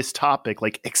on this topic,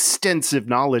 extensive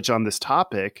knowledge on this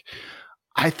topic.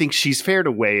 I think she's fair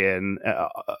to weigh in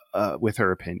with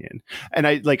her opinion. And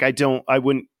I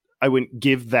wouldn't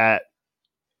give that.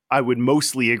 I would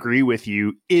mostly agree with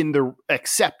you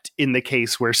except in the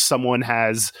case where someone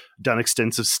has done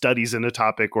extensive studies in a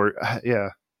topic or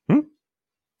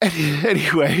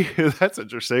Anyway, that's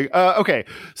interesting. Okay.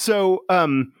 So,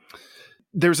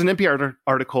 there's an NPR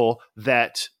article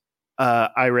that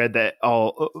I read that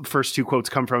all first two quotes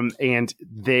come from, and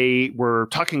they were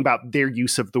talking about their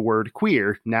use of the word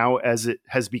queer. Now, as it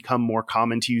has become more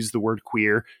common to use the word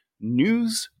queer,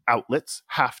 news outlets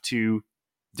have to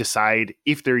decide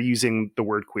if they're using the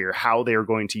word queer, how they're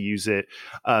going to use it.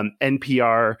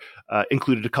 NPR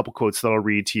included a couple quotes that I'll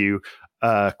read to you.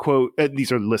 Quote,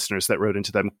 these are listeners that wrote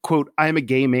into them. Quote, "I am a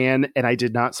gay man, and I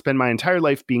did not spend my entire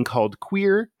life being called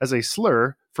queer as a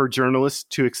slur for journalists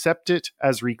to accept it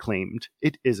as reclaimed.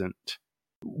 It isn't."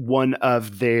 One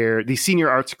of the senior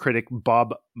arts critic,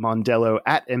 Bob Mondello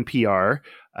at NPR,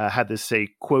 had this say,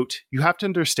 quote, "You have to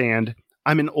understand,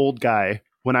 I'm an old guy.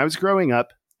 When I was growing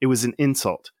up, it was an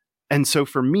insult. And so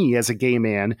for me as a gay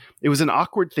man, it was an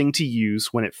awkward thing to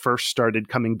use when it first started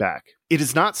coming back. It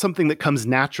is not something that comes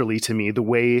naturally to me the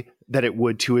way that it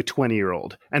would to a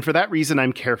 20-year-old. And for that reason,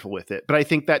 I'm careful with it. But I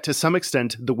think that to some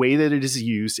extent, the way that it is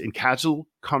used in casual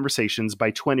conversations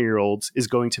by 20-year-olds is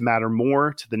going to matter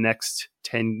more to the next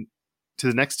 10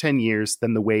 years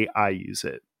than the way I use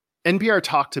it." NPR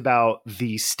talked about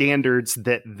the standards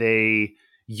that they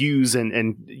use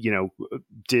and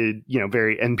did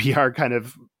very NPR kind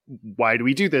of, why do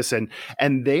we do this? And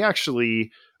they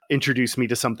actually introduced me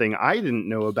to something I didn't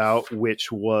know about, which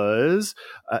was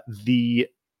the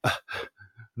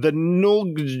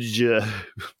NULGJ,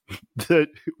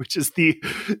 which is the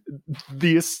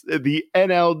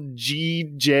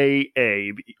NLGJA,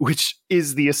 which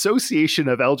is the Association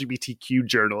of LGBTQ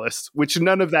Journalists, which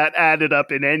none of that added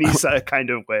up in any kind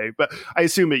of way. But I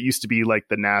assume it used to be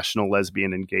the National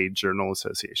Lesbian and Gay Journal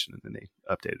Association, and then they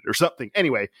updated it or something.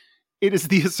 Anyway, it is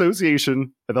the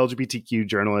Association of LGBTQ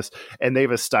Journalists, and they have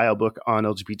a style book on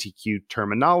LGBTQ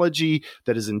terminology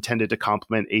that is intended to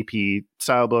complement AP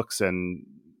style books and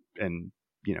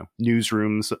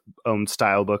newsrooms' own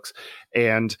style books.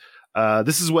 And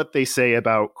this is what they say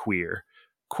about queer.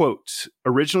 Quote,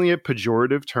 "Originally a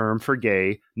pejorative term for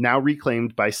gay, now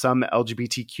reclaimed by some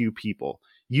LGBTQ people.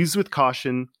 Used with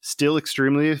caution, still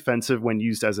extremely offensive when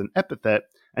used as an epithet,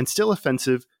 and still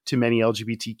offensive to many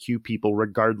LGBTQ people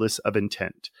regardless of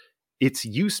intent. Its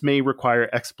use may require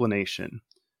explanation.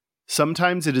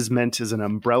 Sometimes it is meant as an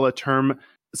umbrella term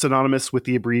synonymous with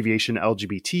the abbreviation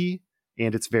LGBT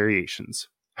and its variations.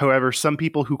 However, some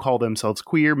people who call themselves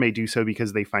queer may do so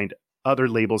because they find other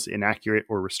labels inaccurate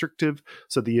or restrictive,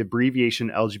 so the abbreviation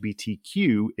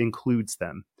LGBTQ includes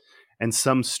them. And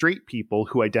some straight people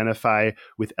who identify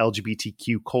with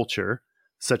LGBTQ culture,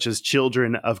 such as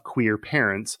children of queer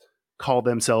parents, call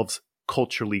themselves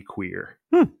culturally queer."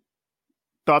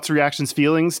 Thoughts, reactions,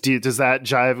 feelings? Does that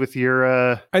jive with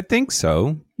your... I think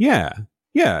so. Yeah.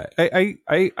 I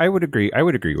would agree. I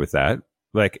would agree with that.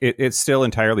 It's still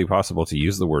entirely possible to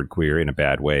use the word queer in a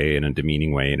bad way, in a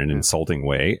demeaning way, in an insulting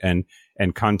way, and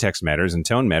context matters, and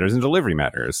tone matters, and delivery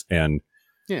matters. And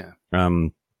so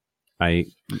I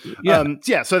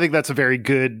think that's a very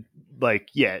good,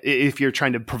 if you're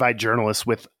trying to provide journalists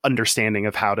with understanding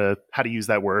of how to use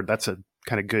that word, that's a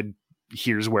kind of good,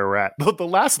 here's where we're at. The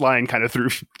last line kind of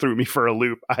threw me for a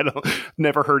loop.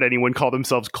 Never heard anyone call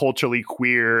themselves culturally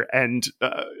queer, and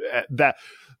that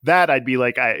I'd be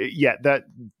that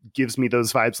gives me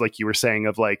those vibes, like you were saying,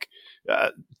 of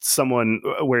someone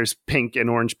wears pink and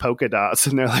orange polka dots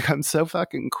and they're like, I'm so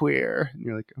fucking queer. And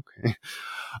you're like, okay.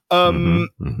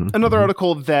 Another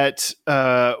article that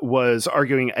was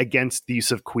arguing against the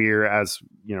use of queer as,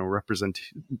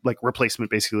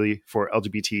 replacement basically for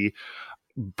LGBT.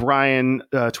 Brian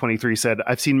 23 said,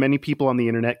 I've seen many people on the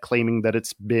internet claiming that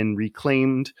it's been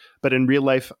reclaimed, but in real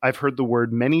life, I've heard the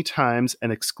word many times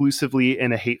and exclusively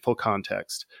in a hateful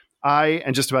context. I,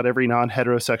 and just about every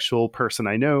non-heterosexual person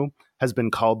I know, has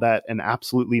been called that, and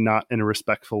absolutely not in a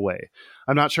respectful way.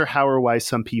 I'm not sure how or why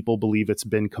some people believe it's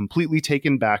been completely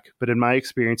taken back, but in my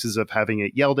experiences of having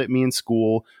it yelled at me in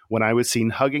school when I was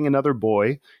seen hugging another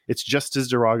boy, it's just as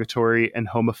derogatory and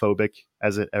homophobic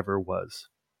as it ever was.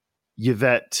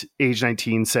 Yvette, age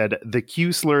 19, said, the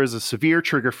Q slur is a severe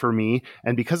trigger for me,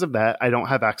 and because of that, I don't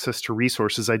have access to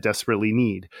resources I desperately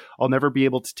need. I'll never be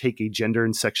able to take a gender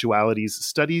and sexualities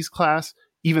studies class,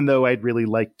 even though I'd really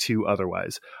like to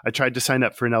otherwise. I tried to sign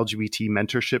up for an LGBT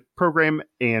mentorship program,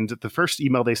 and the first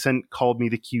email they sent called me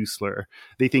the Q slur.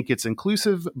 They think it's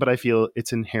inclusive, but I feel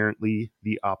it's inherently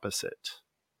the opposite.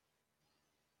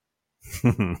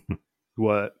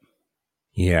 What?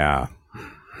 Yeah.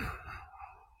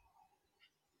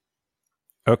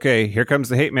 Okay, here comes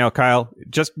the hate mail, Kyle.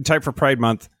 Just in time for Pride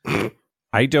Month.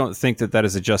 I don't think that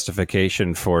is a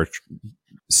justification for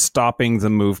stopping the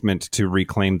movement to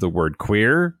reclaim the word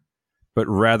queer, but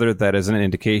rather that is an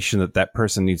indication that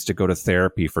person needs to go to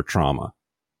therapy for trauma.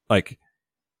 Like,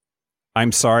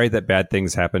 I'm sorry that bad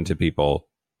things happen to people,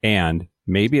 and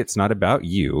maybe it's not about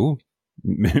you.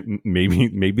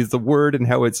 Maybe the word and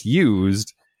how it's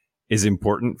used is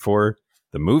important for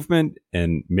the movement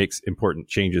and makes important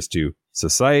changes to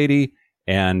society.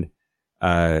 And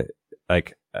I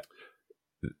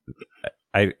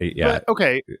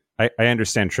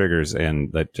understand triggers,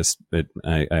 and that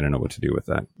I don't know what to do with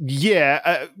that.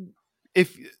 Yeah.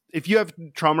 If you have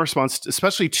trauma response,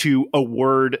 especially to a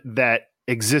word that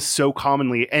exists so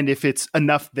commonly, and if it's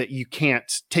enough that you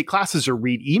can't take classes or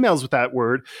read emails with that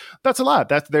word, that's a lot.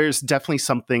 There's definitely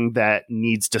something that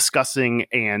needs discussing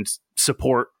and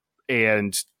support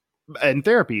and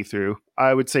therapy through.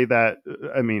 I would say that,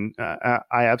 I mean, I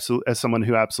absolutely, as someone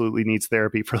who absolutely needs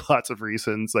therapy for lots of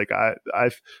reasons, like I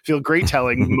feel great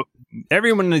telling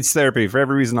everyone needs therapy for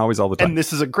every reason, always, all the time. And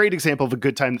this is a great example of a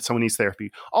good time that someone needs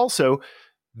therapy. Also,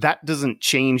 that doesn't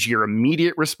change your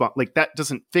immediate response. Like, that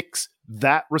doesn't fix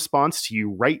that response to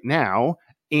you right now.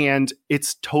 And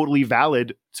it's totally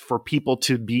valid for people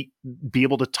to be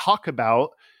able to talk about,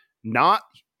 not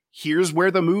here's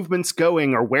where the movement's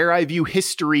going or where I view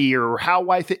history or how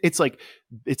it's like,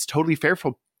 it's totally fair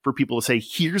for people to say,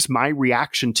 here's my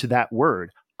reaction to that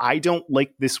word. I don't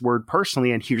like this word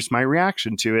personally, and here's my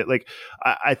reaction to it. Like,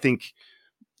 I think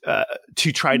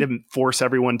to try to force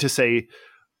everyone to say,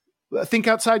 think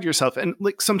outside yourself. And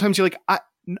like, sometimes you're like,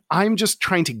 I'm just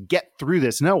trying to get through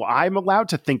this. No, I'm allowed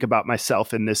to think about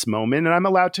myself in this moment, and I'm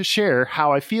allowed to share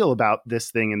how I feel about this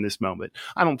thing in this moment.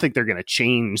 I don't think they're going to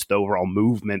change the overall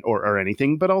movement or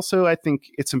anything, but also I think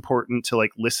it's important to like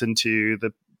listen to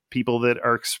the people that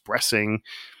are expressing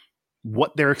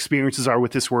what their experiences are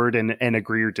with this word and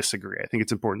agree or disagree. I think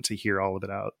it's important to hear all of it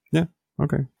out. Yeah.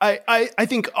 Okay. I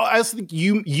also think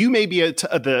you may be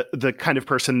the kind of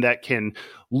person that can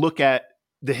look at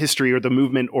the history or the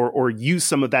movement or use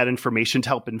some of that information to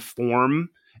help inform,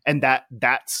 and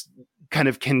that's kind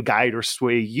of can guide or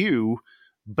sway you,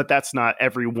 but that's not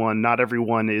everyone. Not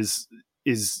everyone is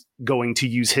going to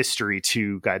use history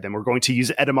to guide them, or going to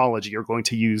use etymology, or going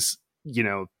to use,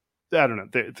 I don't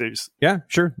know. There's yeah,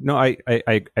 sure. No, I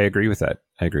agree with that.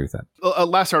 I agree with that.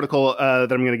 Last article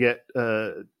that I'm going to get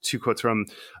 2 quotes from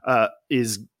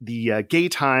is the Gay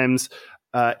Times,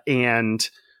 and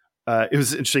it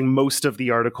was interesting. Most of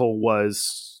the article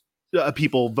was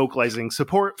people vocalizing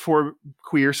support for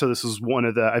queer. So this was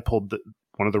I pulled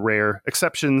one of the rare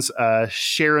exceptions.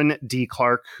 Sharon D.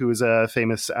 Clark, who is a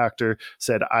famous actor,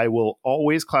 said, I will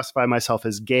always classify myself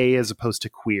as gay as opposed to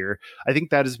queer. I think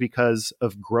that is because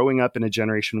of growing up in a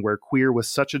generation where queer was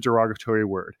such a derogatory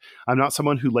word. I'm not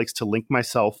someone who likes to link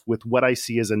myself with what I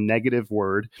see as a negative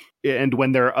word, and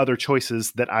when there are other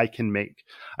choices that I can make.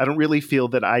 I don't really feel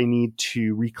that I need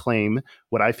to reclaim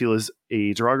what I feel is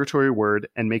a derogatory word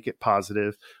and make it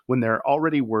positive when there are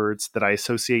already words that I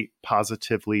associate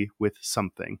positively with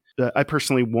something. I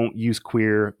personally won't use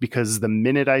queer because the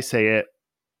minute I say it,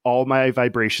 all my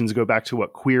vibrations go back to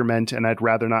what queer meant, and I'd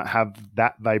rather not have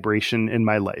that vibration in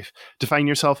my life. Define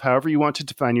yourself however you want to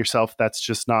define yourself. That's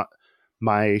just not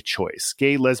my choice.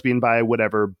 Gay, lesbian, bi,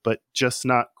 whatever, but just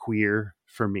not queer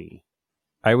for me.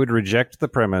 I would reject the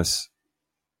premise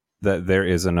that there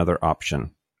is another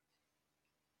option.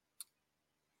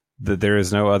 that there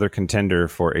is no other contender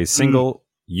for a single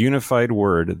unified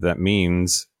word that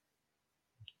means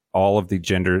all of the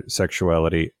gender,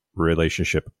 sexuality,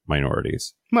 relationship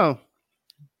minorities. Well,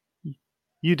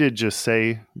 you did just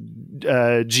say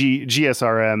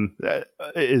GSRM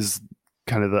is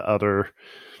kind of the other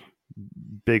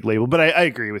big label, but I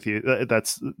agree with you.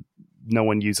 That's no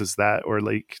one uses that, or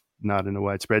like not in a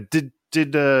widespread. Did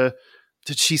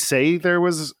she say there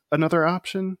was another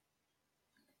option?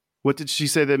 What did she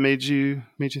say that made you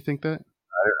think that?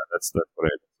 That's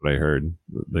what I heard.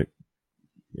 Like,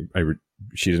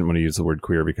 she didn't want to use the word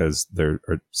queer because there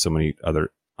are so many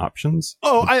other options.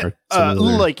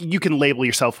 Like you can label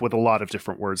yourself with a lot of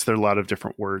different words. There are a lot of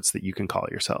different words that you can call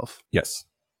yourself. Yes.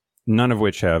 None of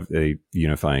which have a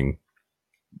unifying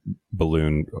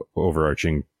balloon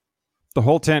overarching the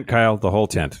whole tent, Kyle, the whole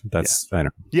tent. That's, I know.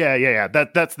 Yeah.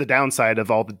 That's the downside of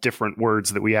all the different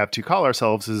words that we have to call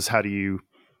ourselves, is how do you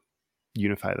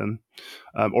unify them?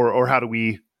 Or how do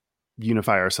we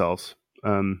unify ourselves?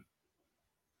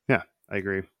 Yeah, I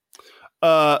agree.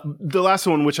 The last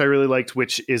one, which I really liked,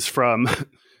 which is from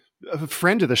a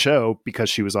friend of the show, because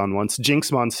she was on once,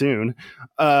 Jinx Monsoon,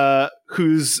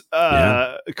 who's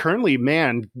currently,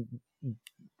 man,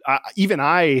 even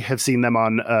I have seen them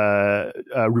on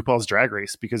RuPaul's Drag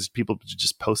Race, because people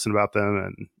just posting about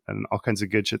them and all kinds of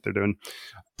good shit they're doing.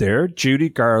 Their Judy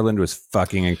Garland was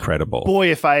fucking incredible.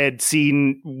 Boy, if I had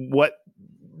seen what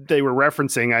they were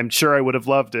referencing, I'm sure I would have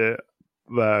loved it.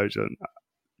 Everyone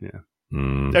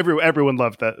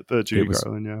loved the Judy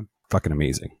Garland. Yeah, fucking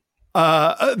amazing.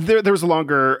 There was a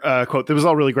longer quote that was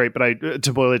all really great, but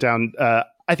to boil it down,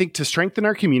 I think to strengthen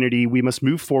our community, we must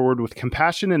move forward with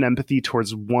compassion and empathy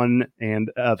towards one and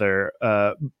other.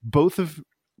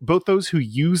 Both those who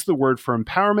use the word for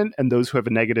empowerment and those who have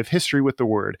a negative history with the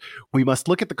word. We must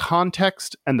look at the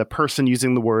context and the person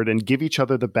using the word and give each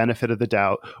other the benefit of the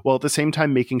doubt, while at the same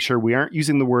time making sure we aren't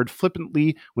using the word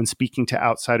flippantly when speaking to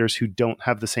outsiders who don't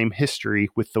have the same history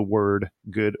with the word,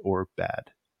 good or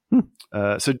bad.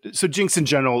 So Jinx in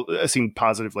general seemed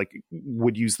positive, like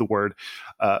would use the word,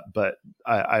 but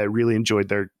I really enjoyed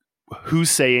their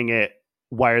who's saying it,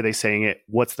 why are they saying it,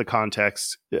 what's the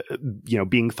context,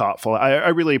 being thoughtful. I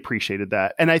really appreciated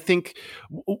that. And I think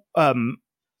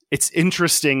it's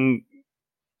interesting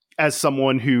as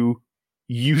someone who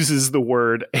uses the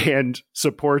word and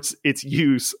supports its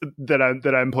use that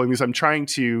I'm pulling this. I'm trying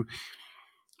to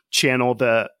channel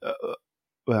the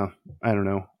I don't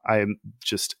know. I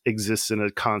just exist in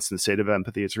a constant state of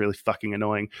empathy. It's really fucking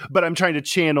annoying. But I'm trying to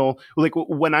channel, like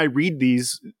when I read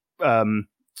these kind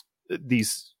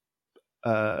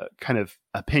of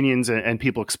opinions and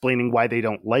people explaining why they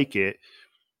don't like it,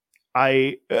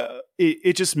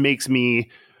 it just makes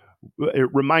me.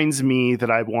 It reminds me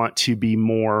that I want to be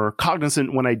more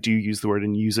cognizant when I do use the word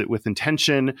and use it with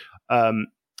intention.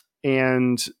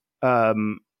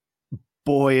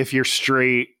 Boy, if you're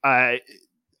straight,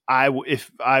 if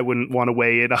I wouldn't want to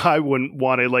weigh in, I wouldn't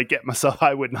want to like get myself.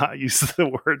 I would not use the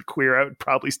word queer. I would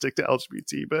probably stick to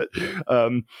LGBT. But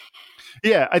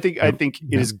I think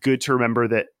it is good to remember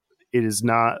that it is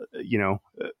not.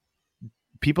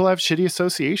 People have shitty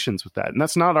associations with that, and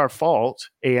that's not our fault.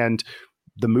 And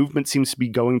the movement seems to be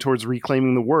going towards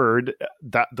reclaiming the word.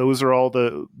 That those are all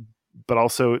the. But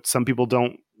also, some people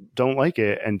don't like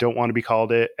it and don't want to be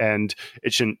called it, and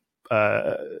it shouldn't.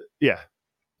 Yeah.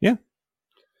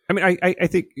 I mean, I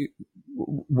think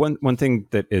one thing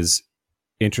that is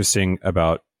interesting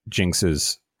about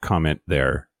Jinx's comment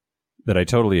there that I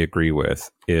totally agree with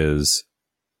is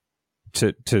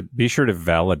to be sure to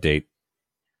validate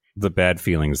the bad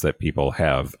feelings that people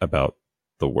have about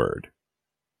the word.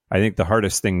 I think the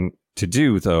hardest thing to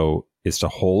do, though, is to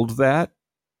hold that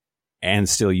and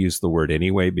still use the word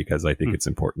anyway, because I think it's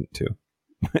important too.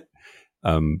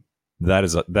 That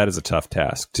is a tough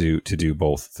task to do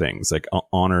both things, like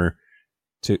honor,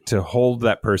 to hold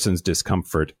that person's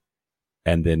discomfort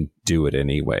and then do it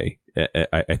anyway.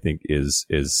 I think is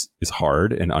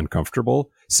hard and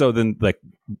uncomfortable. So then, like,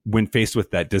 when faced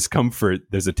with that discomfort,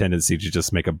 there's a tendency to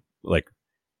just make a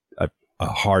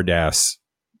hard ass,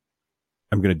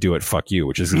 I'm going to do it, fuck you,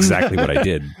 which is exactly what I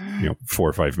did 4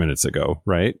 or 5 minutes ago,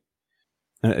 right?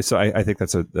 And so I think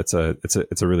it's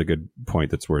a really good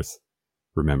point that's worth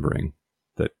remembering,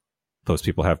 that those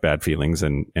people have bad feelings,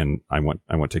 and I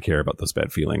want to care about those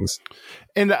bad feelings.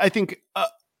 And I think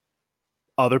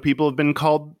other people have been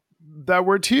called that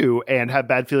word too and have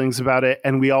bad feelings about it,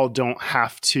 and we all don't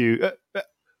have to.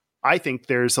 I think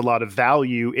there's a lot of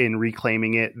value in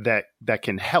reclaiming it that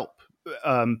can help,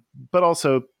 but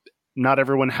also not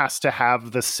everyone has to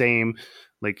have the same,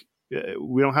 like,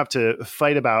 we don't have to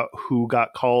fight about who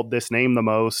got called this name the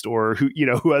most or who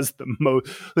has the most.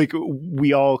 Like,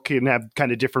 we all can have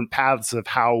kind of different paths of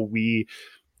how we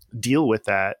deal with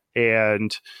that.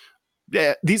 And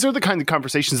these are the kind of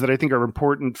conversations that I think are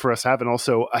important for us to have. And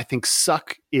also, I think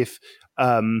suck if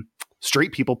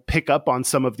straight people pick up on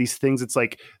some of these things. It's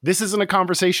like, this isn't a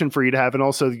conversation for you to have. And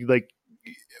also, like,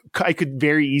 I could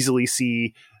very easily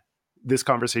see this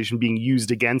conversation being used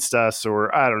against us,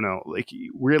 or I don't know, like,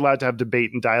 we're allowed to have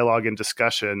debate and dialogue and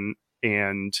discussion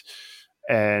and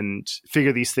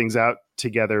figure these things out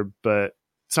together, but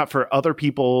it's not for other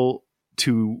people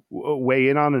to weigh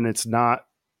in on. And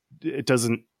it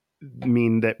doesn't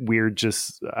mean that we're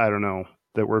just, I don't know,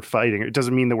 that we're fighting. It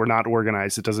doesn't mean that we're not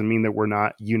organized. It doesn't mean that we're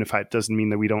not unified. It doesn't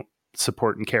mean that we don't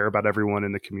support and care about everyone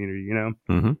in the community,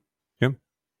 Mm-hmm. Yep.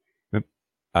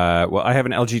 Well, I have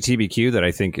an LGBTQ that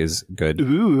I think is good.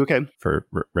 Ooh, okay. For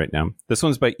right now. This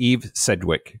one's by Eve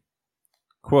Sedgwick.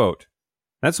 Quote,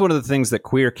 "That's one of the things that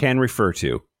queer can refer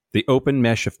to. The open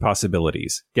mesh of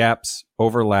possibilities, gaps,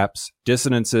 overlaps,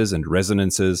 dissonances and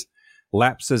resonances,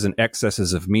 lapses and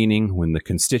excesses of meaning when the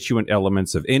constituent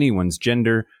elements of anyone's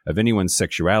gender, of anyone's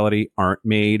sexuality aren't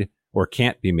made or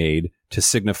can't be made to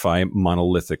signify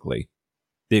monolithically.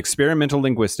 The experimental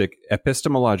linguistic,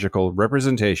 epistemological,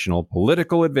 representational,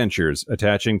 political adventures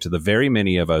attaching to the very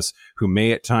many of us who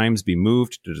may at times be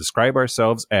moved to describe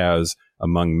ourselves as,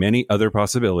 among many other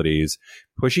possibilities,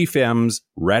 pushy femmes,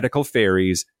 radical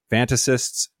fairies,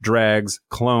 fantasists, drags,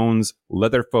 clones,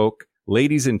 leatherfolk,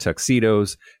 ladies in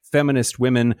tuxedos, feminist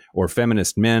women or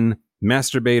feminist men,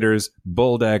 masturbators,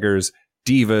 bulldaggers,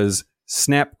 divas,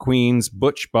 snap queens,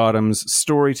 butch bottoms,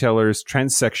 storytellers,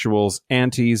 transsexuals,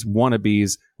 antis,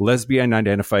 wannabes, lesbian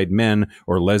identified men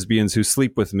or lesbians who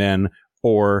sleep with men,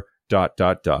 or ...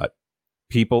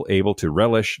 people able to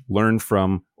relish, learn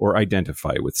from, or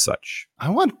identify with such." I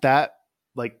want that,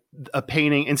 like a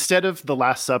painting instead of the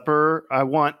Last Supper. I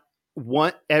want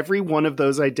every one of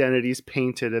those identities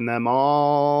painted and them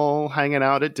all hanging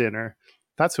out at dinner.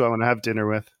 That's who I want to have dinner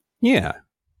with. Yeah.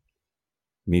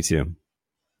 Me too.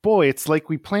 Boy, it's like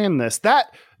we planned this.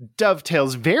 That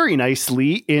dovetails very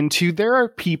nicely into there are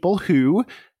people who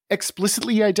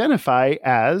explicitly identify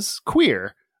as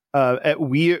queer.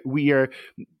 We are,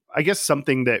 I guess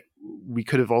something that we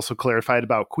could have also clarified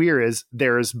about queer is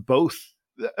there's both.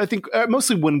 I think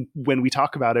mostly when we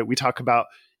talk about it, we talk about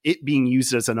it being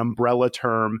used as an umbrella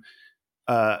term,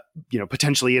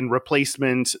 potentially in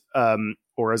replacement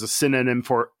or as a synonym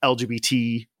for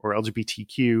LGBT or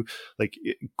LGBTQ, like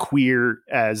queer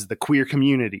as the queer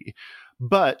community.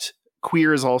 But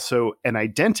queer is also an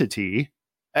identity,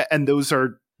 and those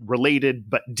are related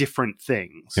but different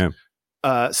things. Yeah.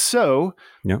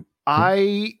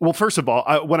 Well, first of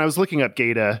all, when I was looking up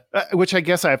Gaeta, which I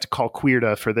guess I have to call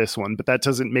Queerda for this one, but that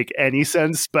doesn't make any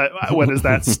sense. But when has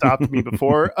that stopped me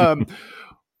before?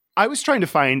 I was trying to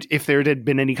find if there had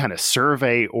been any kind of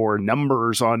survey or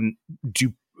numbers on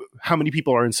how many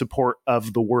people are in support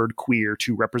of the word queer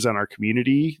to represent our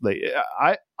community. Like,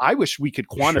 I wish we could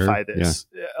quantify this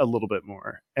a little bit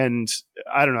more. And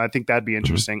I don't know. I think that'd be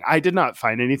interesting. Mm-hmm. I did not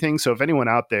find anything. So if anyone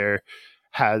out there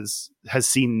has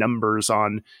seen numbers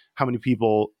on how many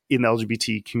people in the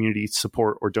LGBT community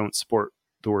support or don't support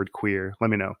the word queer, let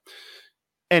me know.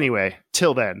 Anyway,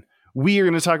 till then, we are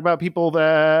going to talk about people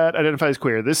that identify as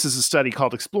queer. This is a study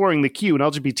called Exploring the Q and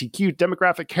LGBTQ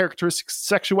Demographic Characteristics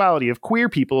Sexuality of Queer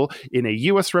People in a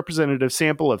U.S. Representative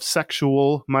Sample of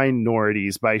Sexual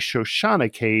Minorities by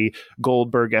Shoshana K.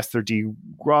 Goldberg, Esther D.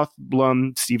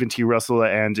 Rothblum, Stephen T. Russell,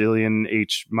 and Ilian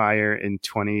H. Meyer in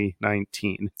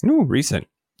 2019. Ooh, recent.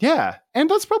 Yeah. And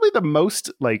that's probably the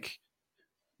most,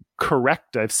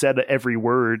 correct I've said every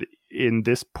word in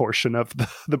this portion of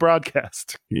the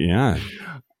broadcast. Yeah.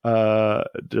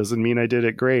 Doesn't mean I did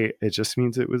it great. It just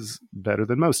means it was better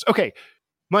than most. Okay,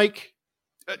 Mike,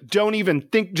 don't even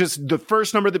think, just the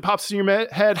first number that pops in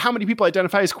your head. How many people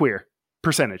identify as queer?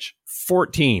 Percentage.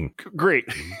 14. Great.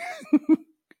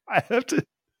 I have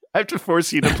to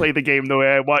force you to play the game the way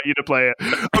I want you to play it.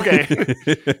 Okay.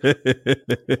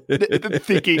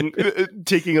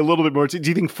 Taking a little bit more. Do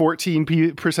you think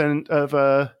 14%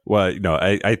 of Well, no,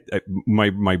 I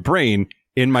my brain,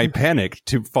 in my panic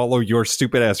to follow your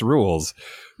stupid ass rules,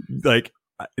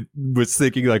 was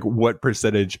thinking what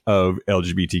percentage of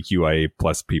LGBTQIA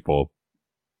plus people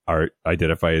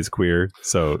identify as queer.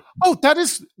 So that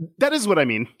is what I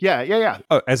mean. Yeah.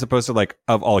 Oh, as opposed to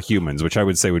of all humans, which I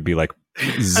would say would be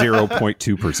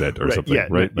 0.2% or right, something, yeah,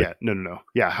 right? No.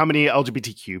 Yeah, how many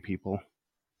LGBTQ people?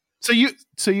 So you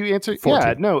answer 14.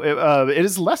 Yeah, no, it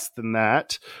is less than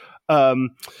that.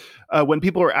 When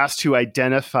people are asked to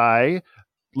identify,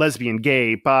 lesbian,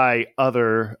 gay, bi,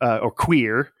 other, or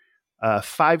queer.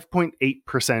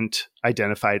 5.8%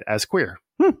 identified as queer.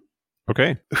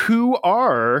 Okay. Who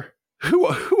are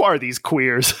these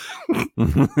queers?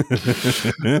 The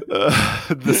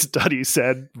study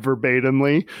said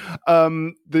verbatimly.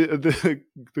 The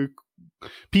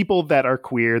people that are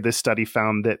queer, this study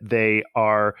found that they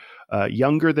are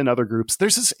younger than other groups.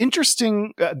 There's this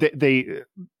interesting. They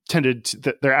tended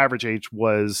to, their average age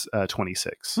was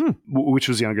 26, which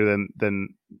was younger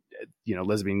than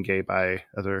lesbian, gay, bi,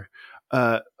 other.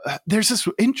 There's this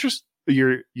interest.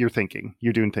 You're doing thinking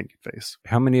face.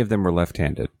 How many of them were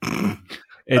left-handed?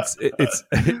 It's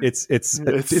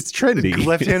trendy.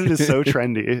 Left-handed is so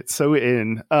trendy. It's so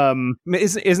in.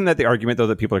 Isn't that the argument though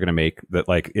that people are going to make, that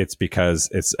like it's because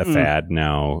it's a fad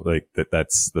now, like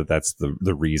that's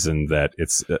the reason that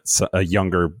it's a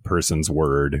younger person's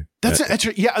word.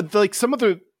 Yeah. Like some of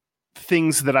the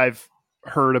things that I've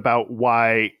heard about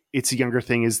why it's a younger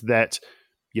thing is that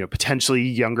potentially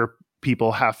younger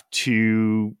people have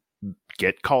to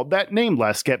get called that name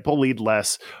less, get bullied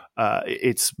less.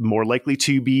 It's more likely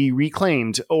to be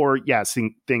reclaimed, or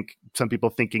think some people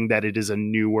thinking that it is a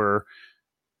newer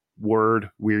word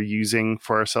we're using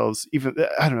for ourselves. Even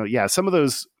I don't know. Yeah, some of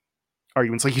those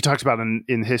arguments, like you talked about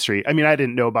in history. I mean, I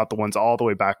didn't know about the ones all the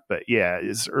way back, but yeah,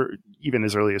 even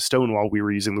as early as Stonewall, we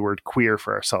were using the word queer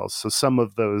for ourselves. So some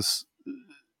of those,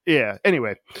 yeah.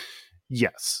 Anyway,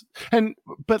 yes,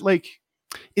 but like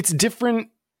it's different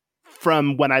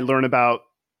from when I learn about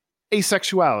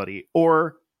asexuality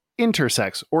or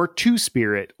intersex or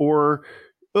two-spirit, or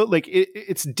like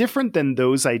it's different than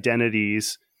those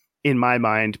identities in my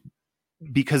mind,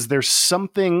 because there's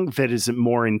something that is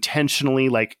more intentionally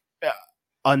like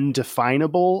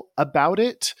undefinable about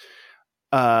it.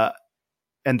 And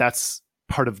that's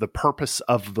part of the purpose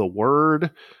of the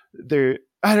word there.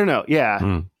 I don't know.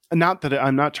 Yeah. Not that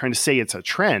I'm not trying to say it's a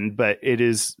trend, but it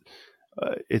is,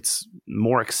 it's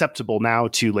more acceptable now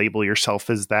to label yourself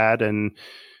as that. And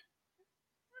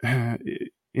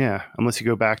yeah, unless you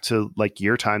go back to like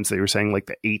year times, they were saying like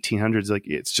the 1800s, like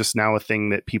it's just now a thing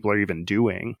that people are even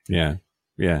doing. Yeah.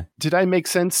 Yeah. Did I make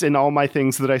sense in all my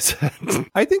things that I said?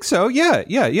 I think so. Yeah,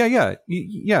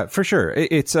 for sure.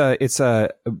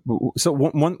 So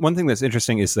one thing that's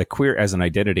interesting is that queer as an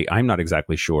identity, I'm not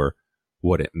exactly sure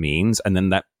what it means. And then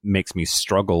that makes me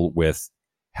struggle with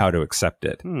how to accept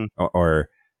it or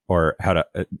how to,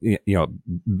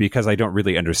 because I don't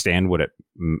really understand what it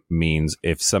means.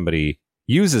 If somebody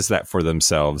uses that for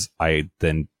themselves, I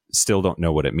then still don't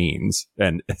know what it means.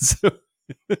 And so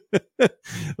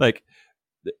like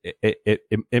it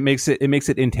makes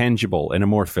it intangible and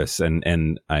amorphous.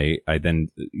 And I then,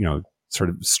 sort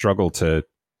of struggle to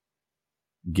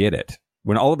get it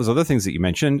when all of those other things that you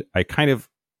mentioned, I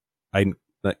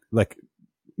like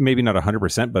maybe not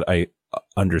 100%, but I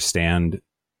understand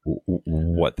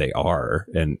what they are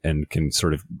and can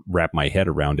sort of wrap my head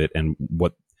around it and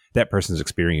what that person's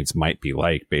experience might be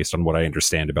like based on what I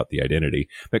understand about the identity.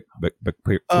 But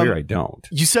queer, I don't.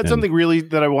 You said something really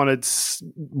that I wanted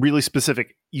really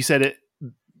specific. You said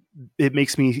it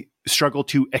makes me struggle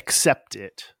to accept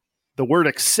it. The word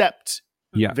accept,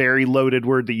 very loaded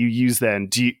word that you use then.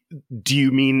 Do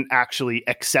you mean actually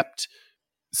accept?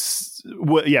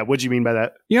 What do you mean by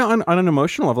that? Yeah, on an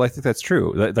emotional level, I think that's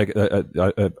true. Like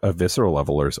a visceral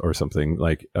level or something.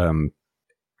 Like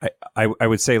I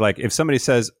would say, like, if somebody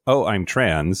says, "Oh, I'm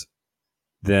trans,"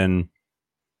 then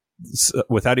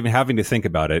without even having to think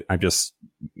about it, I'm just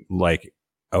like,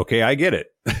 "Okay, I get it."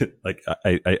 Like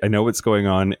I know what's going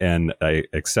on, and I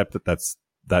accept that that's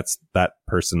that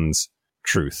person's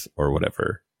truth or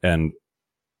whatever. And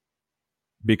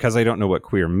because I don't know what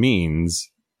queer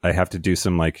means, I have to do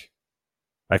some I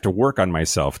have to work on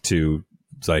myself to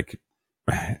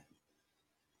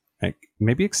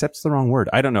maybe accept's the wrong word.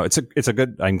 I don't know. It's a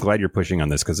good, I'm glad you're pushing on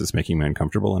this because it's making me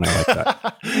uncomfortable and I like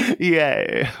that.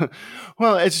 Yeah.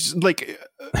 Well, it's like,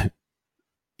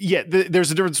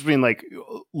 there's a difference between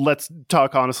let's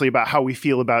talk honestly about how we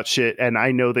feel about shit. And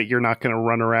I know that you're not going to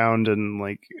run around and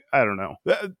I don't know.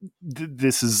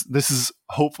 This is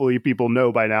hopefully people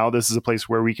know by now, this is a place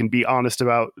where we can be honest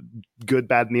about good,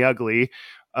 bad, and the ugly.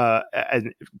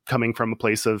 And coming from a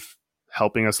place of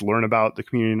helping us learn about the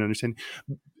community and understand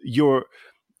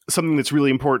something that's really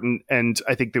important. And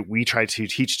I think that we try to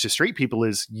teach to straight people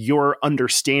is your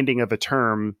understanding of a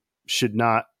term should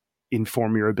not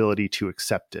inform your ability to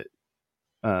accept it.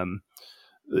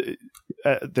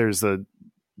 There's a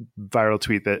viral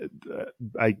tweet that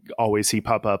I always see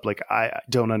pop up. I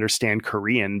don't understand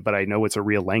Korean, but I know it's a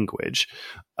real language.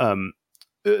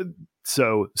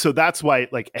 So that's why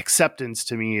acceptance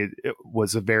to me it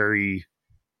was a very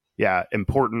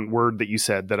important word that you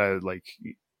said that I like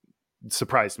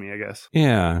surprised me, I guess.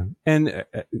 Yeah. And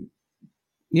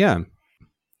yeah.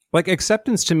 Like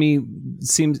acceptance to me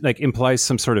seems like implies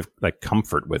some sort of like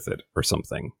comfort with it or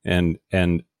something. And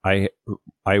I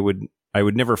would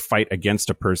never fight against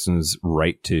a person's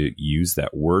right to use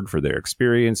that word for their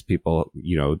experience. People,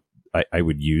 I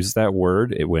would use that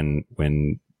word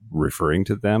when referring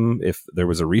to them if there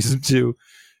was a reason to.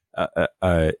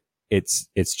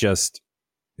 It's just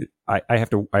I have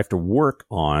to work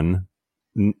on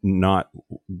not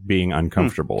being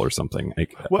uncomfortable or something. I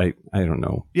don't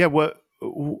know. Yeah.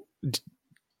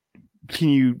 Can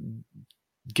you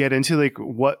get into like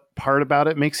what part about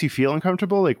it makes you feel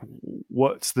uncomfortable? Like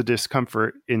what's the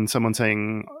discomfort in someone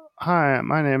saying, "Hi,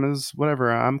 my name is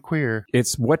whatever, I'm queer"?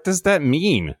 It's what does that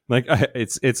mean? Like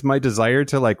it's my desire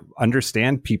to like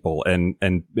understand people and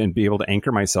be able to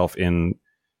anchor myself in,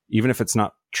 even if it's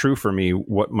not true for me,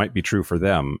 what might be true for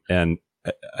them. And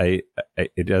I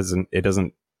don't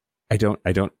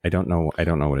know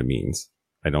what it means.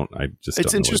 I just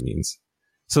don't know what it means.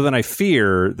 So then I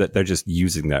fear that they're just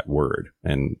using that word,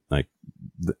 and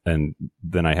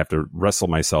then I have to wrestle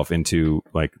myself into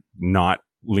like not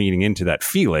leaning into that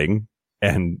feeling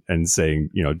and saying,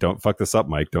 don't fuck this up,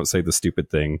 Mike. Don't say the stupid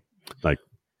thing. Like,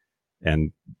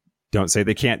 and don't say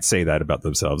they can't say that about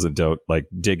themselves, and don't like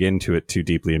dig into it too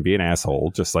deeply and be an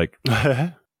asshole. Just like,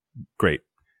 great.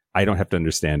 I don't have to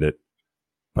understand it,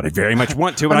 but I very much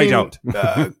want to, and I don't.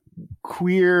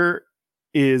 Queer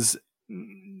is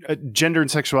a gender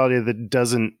and sexuality that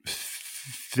doesn't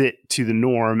fit to the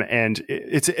norm, and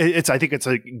it's I think it's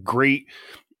a great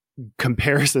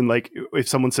comparison. Like if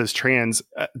someone says trans,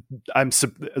 I'm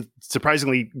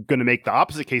surprisingly going to make the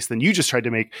opposite case than you just tried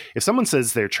to make. If someone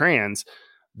says they're trans,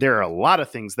 there are a lot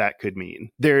of things that could mean.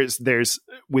 There's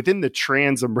within the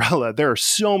trans umbrella, there are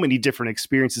so many different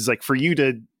experiences. Like for you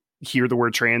to hear the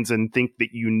word trans and think that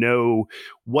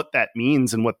what that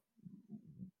means, and what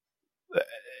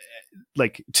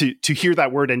like to hear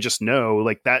that word and just know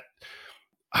like that,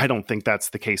 I don't think that's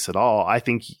the case at all. I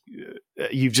think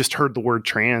you've just heard the word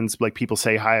trans, like people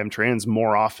say, "Hi, I'm trans"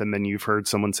 more often than you've heard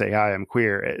someone say, "Hi, I'm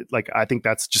queer." Like, I think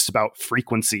that's just about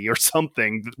frequency or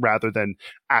something rather than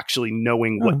actually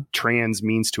knowing what trans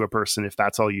means to a person, if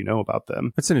that's all you know about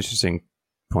them. That's an interesting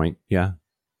point. Yeah,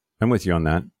 I'm with you on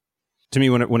that. To me,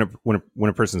 when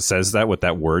a person says that, what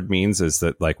that word means is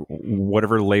that like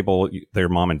whatever label their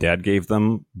mom and dad gave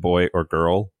them, boy or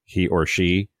girl, he or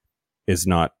she, is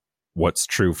not what's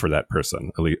true for that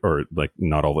person, at least, or like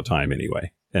not all the time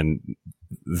anyway. And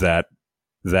that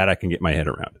I can get my head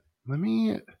around.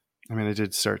 I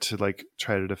did start to like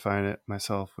try to define it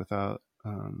myself without.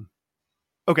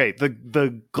 Okay,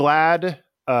 the GLAAD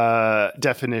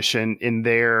definition in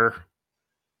their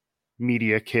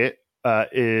media kit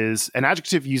is an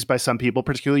adjective used by some people,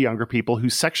 particularly younger people,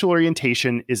 whose sexual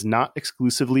orientation is not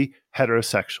exclusively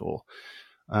heterosexual.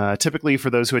 Typically,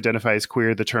 for those who identify as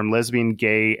queer, the term lesbian,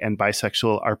 gay, and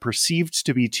bisexual are perceived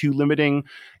to be too limiting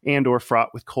and or fraught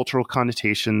with cultural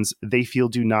connotations they feel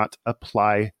do not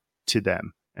apply to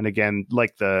them. And again,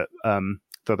 like the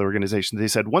other organization, they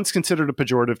said, once considered a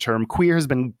pejorative term, queer has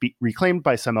been reclaimed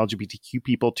by some LGBTQ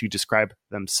people to describe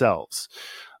themselves.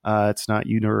 It's not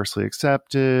universally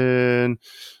accepted.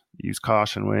 Use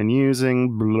caution when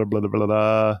using blah, blah, blah,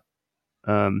 blah,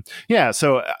 blah.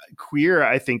 So queer,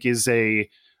 I think, is a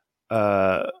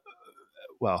not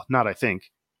I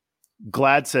think.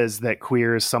 GLAAD says that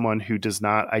queer is someone who does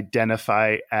not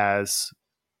identify as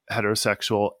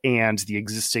heterosexual, and the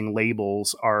existing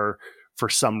labels are, for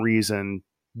some reason,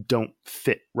 don't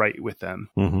fit right with them.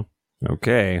 Mm-hmm.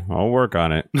 Okay, I'll work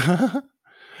on it.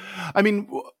 I mean,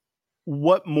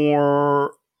 what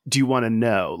more do you want to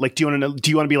know? Like, do you want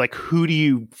to be like, who do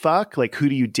you fuck? Like, who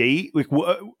do you date? Like,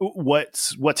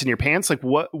 what's in your pants? Like,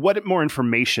 what more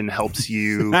information helps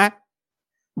you?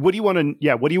 What do you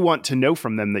want to know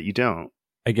from them that you don't?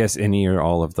 I guess any or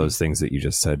all of those things that you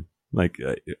just said. Like,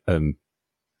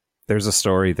 there's a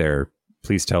story there.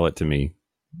 Please tell it to me,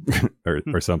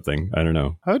 or something. I don't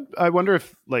know. I wonder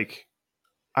if, like,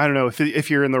 I don't know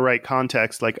if you're in the right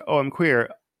context. Like, oh, I'm queer.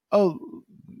 Oh,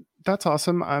 that's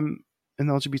awesome. I'm in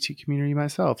the LGBT community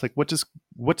myself. Like, what does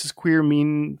queer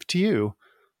mean to you?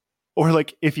 Or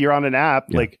like, if you're on an app,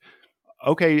 like,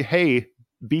 okay, hey,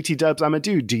 BT dubs, I'm a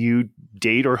dude. Do you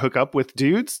date or hook up with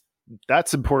dudes?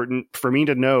 That's important for me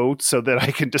to know so that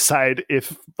I can decide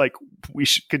if like we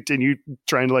should continue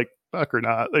trying to like fuck or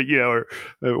not, like, or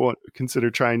I won't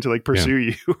consider trying to like pursue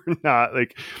you or not.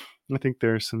 Like, I think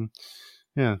there's some,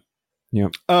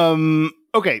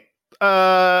 Okay.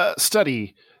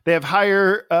 Study. They have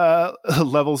higher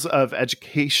levels of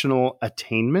educational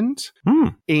attainment,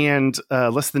 and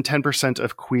less than 10%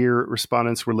 of queer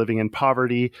respondents were living in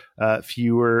poverty,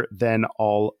 fewer than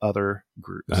all other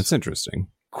groups. That's interesting.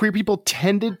 Queer people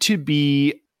tended to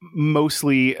be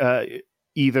mostly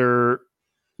either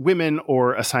women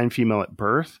or assigned female at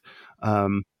birth.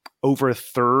 Over a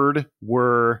third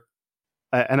were,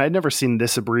 and I'd never seen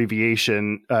this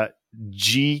abbreviation,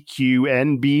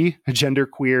 GQNB,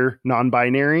 genderqueer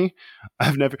non-binary.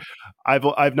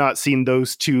 I've not seen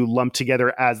those two lumped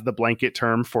together as the blanket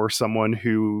term for someone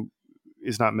who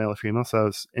is not male or female. So that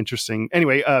was interesting.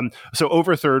 Anyway, so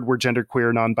over a third were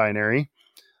genderqueer non-binary.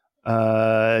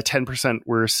 10%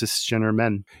 were cisgender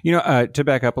men. To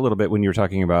back up a little bit, when you were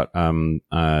talking about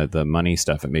the money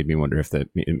stuff, it made me wonder if it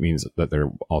means that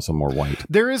they're also more white.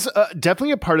 There is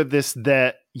definitely a part of this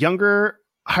that younger,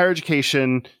 higher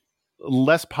education,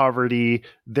 less poverty.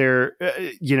 There,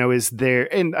 is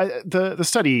there, and the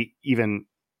study even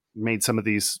made some of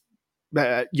these.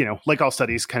 Like all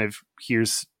studies, kind of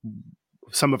here's.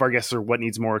 Some of our guesses are what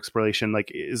needs more exploration.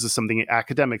 Like, is this something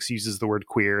academics uses the word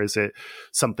queer? Is it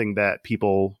something that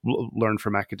people learn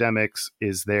from academics?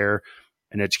 Is there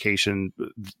an education,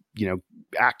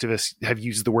 activists have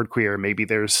used the word queer? Maybe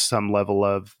there's some level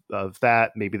of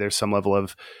that. Maybe there's some level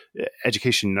of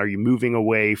education. Are you moving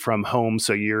away from home?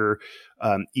 So you're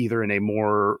either in a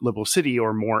more liberal city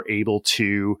or more able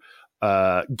to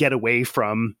get away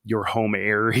from your home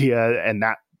area, and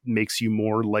that makes you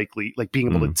more likely, like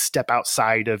being able to step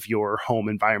outside of your home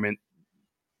environment.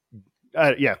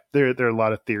 There are a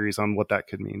lot of theories on what that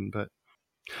could mean, but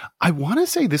I want to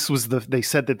say this was they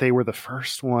said that they were the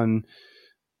first one,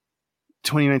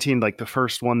 2019, like the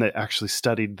first one that actually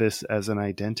studied this as an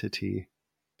identity.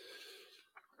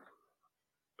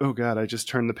 Oh God, I just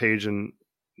turned the page and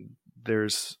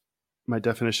there's my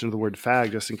definition of the word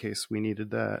fag, just in case we needed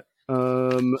that.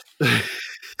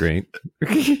 Great.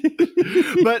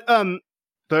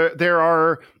 But there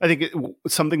are, I think,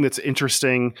 something that's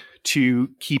interesting to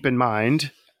keep in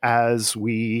mind as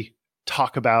we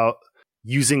talk about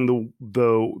using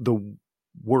the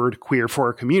word queer for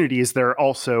our community is there are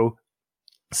also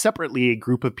separately a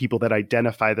group of people that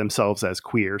identify themselves as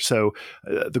queer. So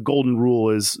the golden rule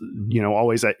is,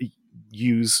 always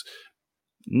use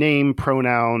name,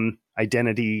 pronoun,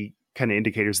 identity kind of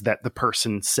indicators that the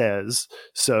person says.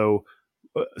 So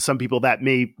some people that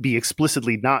may be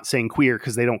explicitly not saying queer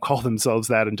because they don't call themselves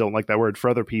that and don't like that word. For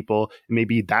other people,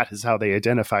 maybe that is how they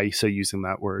identify. So using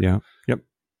that word. Yeah. Yep.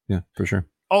 Yeah, for sure.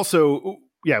 Also,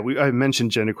 I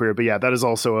mentioned genderqueer, but that is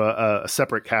also a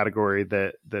separate category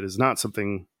that is not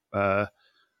something I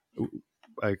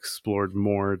explored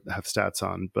more, have stats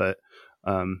on, but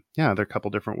there are a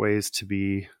couple different ways to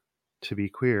be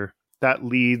queer. That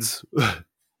leads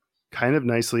kind of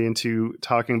nicely into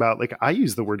talking about, like, I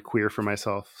use the word queer for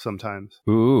myself sometimes.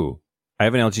 Ooh, I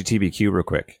have an LGBTQ real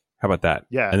quick. How about that?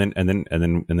 Yeah. And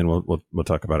then we'll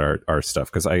talk about our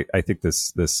stuff. Cause I think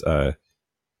this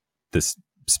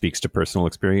speaks to personal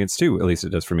experience too. At least it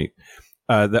does for me.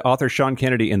 The author Sean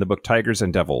Kennedy in the book Tigers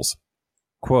and Devils,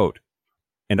 quote,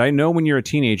 "And I know when you're a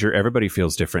teenager, everybody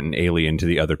feels different and alien to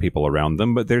the other people around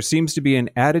them, but there seems to be an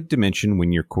added dimension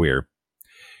when you're queer.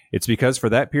 It's because for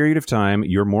that period of time,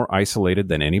 you're more isolated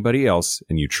than anybody else,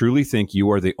 and you truly think you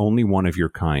are the only one of your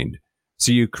kind.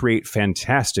 So you create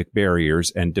fantastic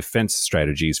barriers and defense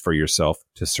strategies for yourself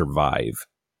to survive.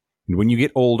 And when you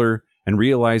get older and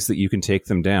realize that you can take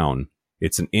them down,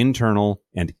 it's an internal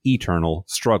and eternal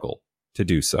struggle to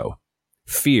do so.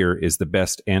 Fear is the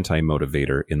best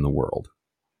anti-motivator in the world."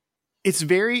 It's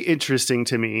very interesting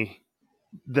to me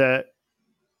that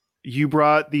you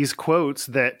brought these quotes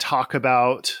that talk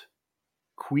about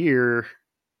queer,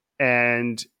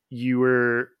 and you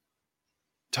were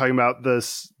talking about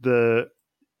the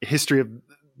history of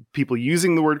people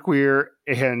using the word queer,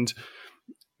 and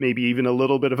maybe even a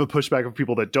little bit of a pushback of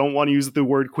people that don't want to use the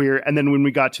word queer. And then when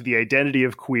we got to the identity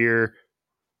of queer,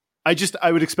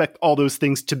 I would expect all those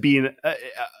things to be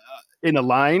in a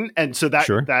line. And so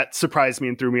that surprised me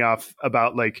and threw me off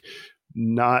about, like,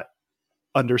 not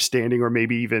understanding or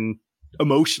maybe even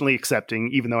emotionally accepting,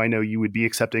 even though I know you would be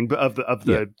accepting, but of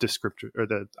the descriptor or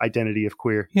the identity of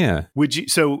queer. Yeah. Would you?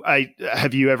 So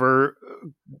have you ever,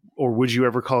 or would you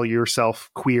ever call yourself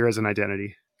queer as an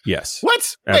identity? Yes.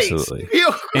 What? Absolutely.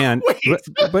 Wait. And Wait.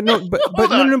 but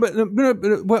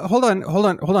hold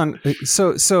on.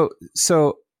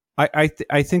 So I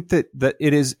think that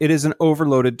it is an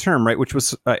overloaded term, right? Which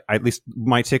was at least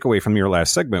my takeaway from your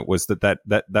last segment was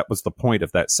that was the point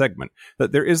of that segment,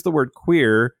 that there is the word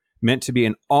queer meant to be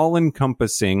an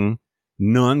all-encompassing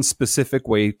non-specific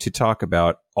way to talk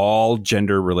about all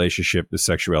gender relationship to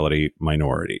sexuality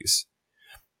minorities.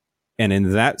 And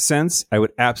in that sense, I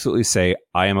would absolutely say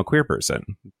I am a queer person.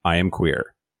 I am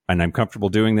queer. And I'm comfortable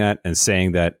doing that and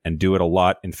saying that and do it a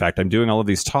lot. In fact, I'm doing all of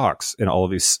these talks and all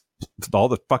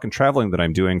the fucking traveling that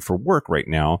I'm doing for work right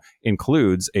now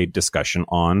includes a discussion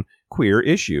on queer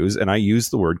issues. And I use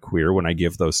the word queer when I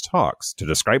give those talks to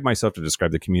describe myself, to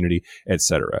describe the community,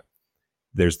 etc.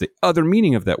 There's the other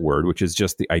meaning of that word, which is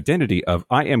just the identity of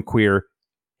I am queer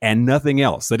and nothing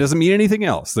else. That doesn't mean anything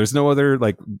else. There's no other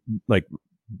like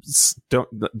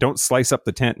don't slice up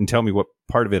the tent and tell me what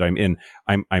part of it I'm in.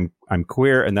 I'm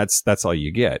queer, and that's all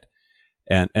you get.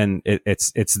 And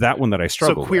it's that one that I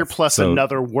struggle with. So queer plus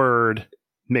another word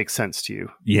makes sense to you.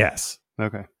 Yes.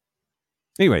 Okay.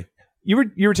 Anyway, you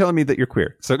were telling me that you're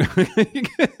queer. So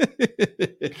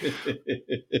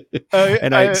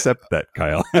and I accept that,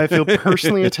 Kyle. I feel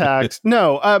personally attacked.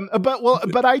 No,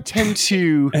 but I tend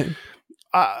to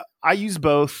I use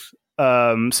both.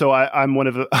 So I'm one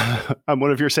of I'm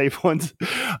one of your safe ones.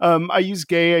 I use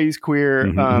gay, I use queer.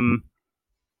 Mm-hmm.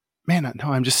 Man,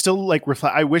 no, I'm just still like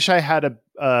reflect. I wish I had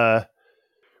I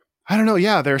don't know.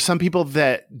 Yeah, there are some people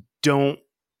that don't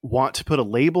want to put a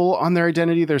label on their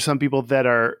identity. There's some people that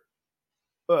are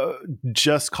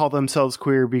just call themselves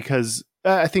queer because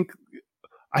I think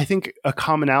a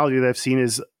commonality that I've seen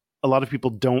is a lot of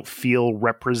people don't feel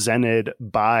represented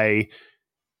by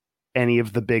any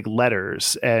of the big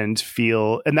letters and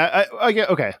feel, and that I get,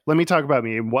 okay, let me talk about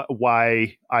me and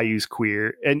why I use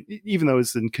queer. And even though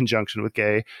it's in conjunction with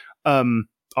gay,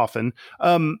 often,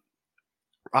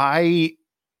 I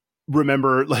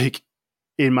remember like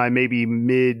in my maybe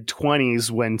mid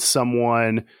 20s when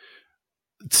someone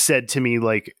said to me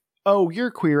like, oh,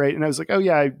 you're queer, right? And I was like, oh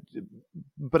yeah,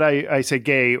 but I say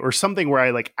gay or something where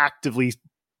I like actively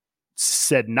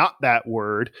said not that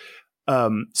word.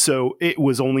 So it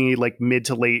was only like mid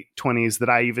to late 20s that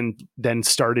I even then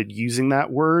started using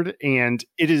that word. And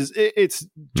it's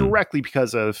directly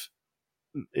because of,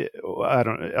 it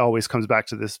always comes back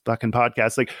to this fucking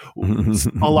podcast. Like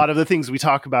a lot of the things we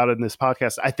talk about in this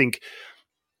podcast, I think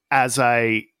as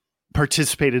I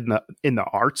participated in the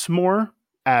arts more,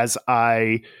 as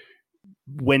I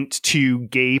went to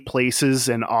gay places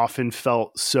and often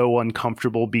felt so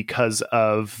uncomfortable because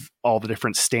of all the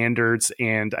different standards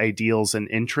and ideals and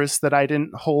interests that I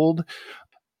didn't hold.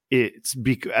 It's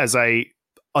as I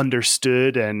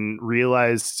understood and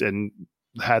realized and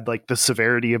had like the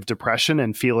severity of depression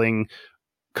and feeling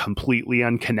completely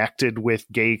unconnected with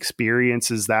gay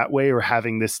experiences that way, or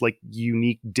having this like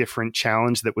unique, different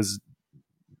challenge that was,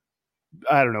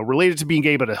 I don't know, related to being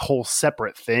gay, but a whole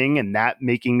separate thing. And that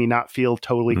making me not feel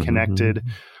totally connected.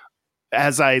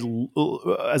 As I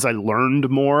learned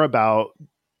more about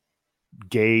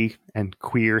gay and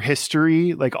queer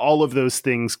history, like all of those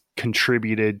things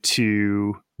contributed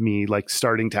to me like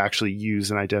starting to actually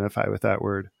use and identify with that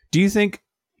word. Do you think,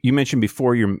 you mentioned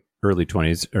before your early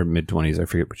 20s or mid 20s, I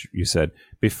forget what you said,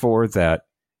 before that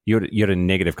you had a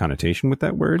negative connotation with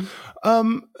that word?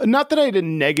 Not that I had a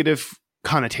negative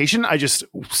connotation. I just,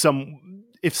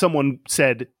 if someone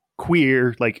said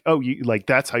queer, like, oh, you like,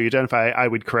 that's how you identify, I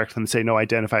would correct them and say, no, I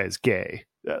identify as gay.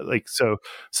 So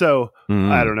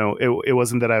I don't know. It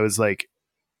wasn't that I was like,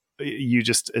 you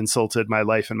just insulted my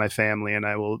life and my family and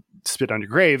I will spit on your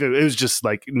grave. It was just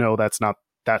like, no, that's not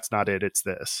it. It's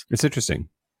this. It's interesting.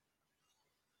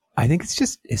 I think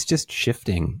it's just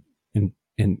shifting, and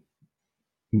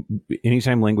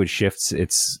anytime language shifts,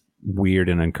 it's weird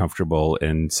and uncomfortable,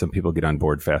 and some people get on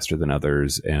board faster than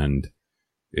others, and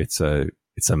it's a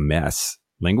mess.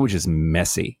 Language is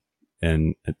messy,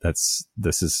 and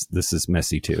this is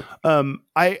messy too.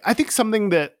 I think something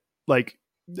that like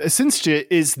since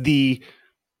is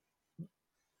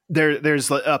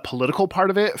there's a political part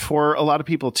of it for a lot of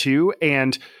people too,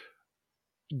 and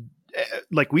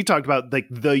like we talked about, like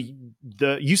the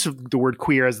use of the word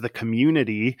queer as the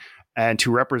community and to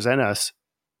represent us,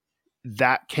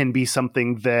 that can be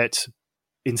something that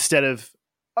instead of,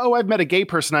 oh, I've met a gay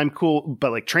person, I'm cool,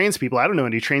 but like trans people, I don't know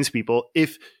any trans people.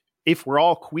 If we're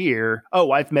all queer,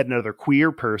 oh, I've met another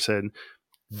queer person,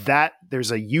 that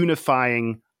there's a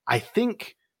unifying, I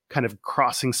think, kind of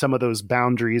crossing some of those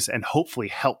boundaries and hopefully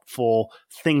helpful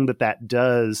thing that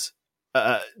does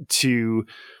to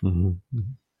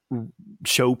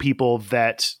show people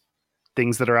that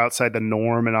things that are outside the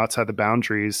norm and outside the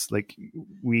boundaries, like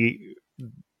we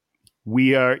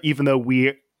are, even though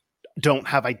we don't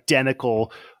have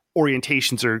identical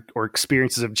orientations or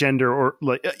experiences of gender or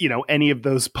like, you know, any of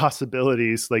those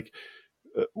possibilities, like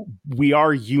we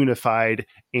are unified,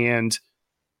 and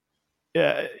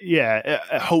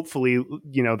hopefully,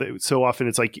 so often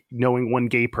it's like knowing one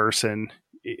gay person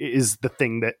is the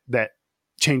thing that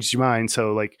changed your mind.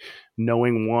 So like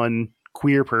knowing one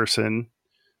queer person,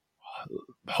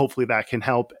 hopefully that can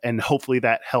help, and hopefully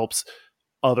that helps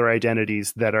other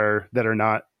identities that are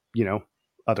not,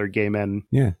 other gay men.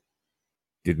 Yeah.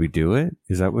 Did we do it?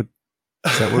 Is that what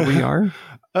we are?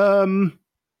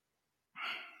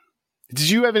 Did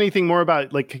you have anything more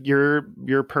about like your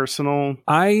personal?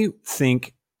 I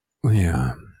think,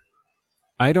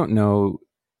 I don't know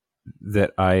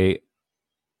that I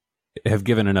have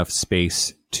given enough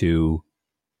space to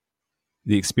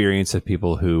the experience of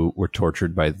people who were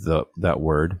tortured by that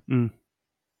word,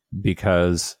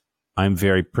 because I'm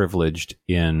very privileged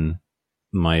in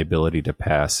my ability to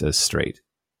pass as straight.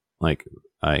 Like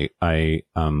I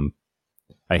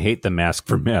hate the mask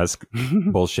for mask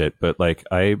bullshit, but like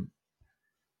I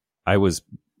was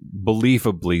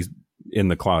believably in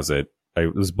the closet. I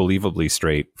was believably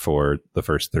straight for the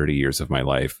first 30 years of my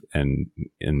life, and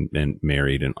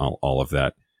married and all of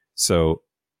that. So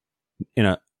in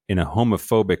a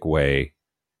homophobic way,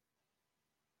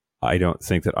 I don't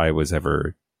think that I was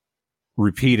ever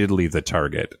repeatedly the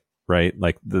target, right?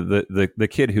 Like the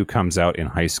kid who comes out in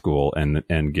high school and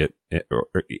get, or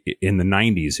in the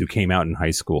 90s, who came out in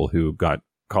high school, who got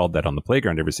called that on the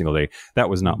playground every single day. That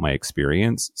was not my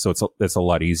experience. So it's a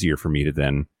lot easier for me to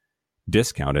then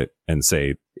discount it and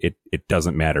say it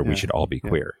doesn't matter. We should all be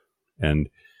queer. And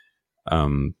I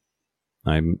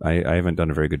haven't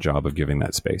done a very good job of giving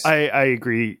that space. I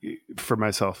agree for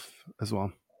myself as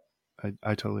well.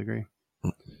 I totally agree.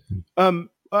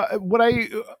 What I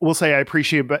will say I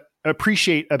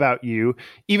appreciate about you,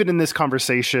 even in this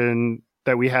conversation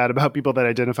that we had about people that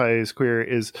identify as queer,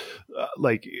 is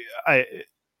I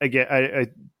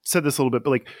said this a little bit,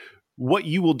 but like what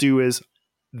you will do is,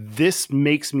 this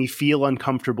makes me feel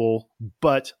uncomfortable,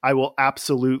 but I will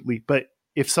absolutely, but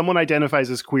if someone identifies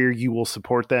as queer, you will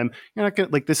support them. You're not gonna,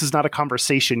 like, this is not a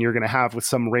conversation you're going to have with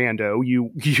some rando.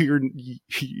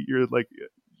 You're like,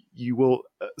 you will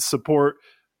support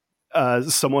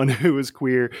someone who is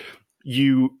queer.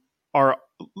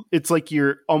 It's like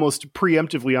you're almost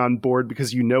preemptively on board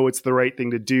because you know it's the right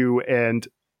thing to do, and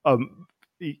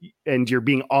you're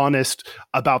being honest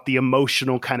about the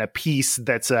emotional kind of piece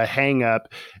that's a hang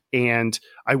up. And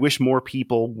I wish more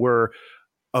people were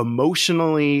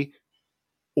emotionally,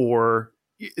 or,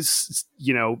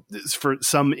 for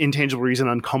some intangible reason,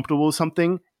 uncomfortable with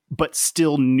something, but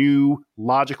still knew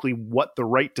logically what the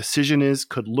right decision is,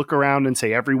 could look around and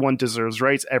say, everyone deserves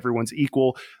rights, everyone's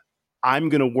equal. I'm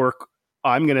going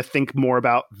to think more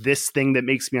about this thing that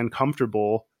makes me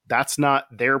uncomfortable. That's not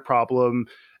their problem.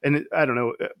 And I don't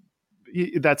know,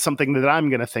 that's something that I'm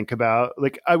going to think about.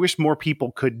 Like, I wish more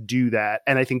people could do that.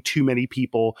 And I think too many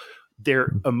people,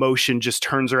 their emotion just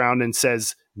turns around and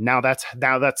says, now that's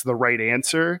the right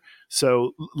answer.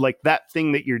 So like that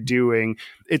thing that you're doing,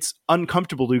 it's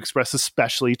uncomfortable to express,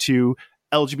 especially to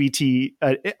LGBT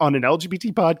on an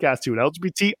LGBT podcast, to an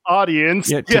LGBT audience.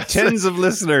 Yeah, to tens of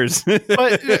listeners.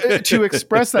 But to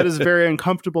express that is a very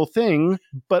uncomfortable thing.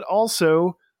 But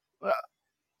also,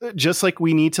 just like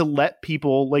we need to let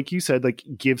people, like you said, like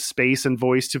give space and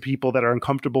voice to people that are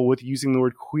uncomfortable with using the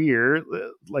word queer.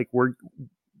 Like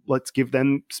let's give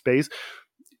them space.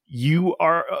 You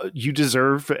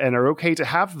deserve and are okay to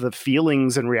have the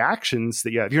feelings and reactions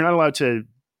that you have. You're not allowed to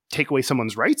take away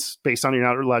someone's rights based on, you're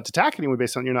not allowed to attack anyone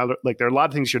based on, you're not, like, there are a lot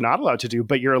of things you're not allowed to do,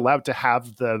 but you're allowed to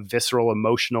have the visceral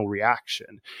emotional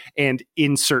reaction. And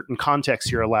in certain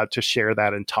contexts, you're allowed to share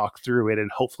that and talk through it.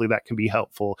 And hopefully that can be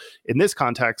helpful in this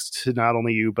context to not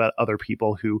only you, but other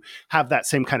people who have that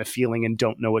same kind of feeling and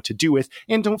don't know what to do with,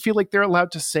 and don't feel like they're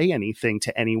allowed to say anything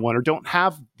to anyone, or don't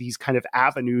have these kind of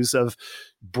avenues of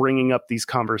bringing up these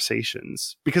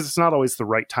conversations, because it's not always the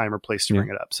right time or place to bring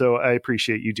it up. So I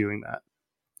appreciate you doing that.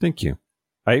 Thank you.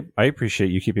 I appreciate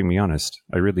you keeping me honest.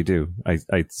 I really do. I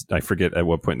forget at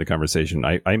what point in the conversation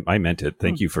I meant it.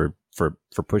 Thank you for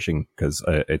pushing, because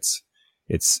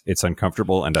it's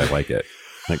uncomfortable and I like it.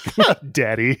 Like,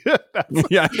 Daddy.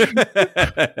 Yeah.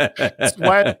 That's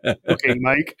why. Okay,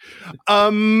 Mike.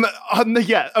 On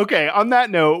that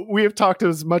note, we have talked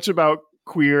as much about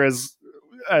queer as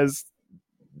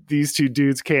these two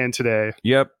dudes can today.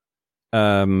 Yep.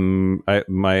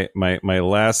 My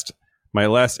last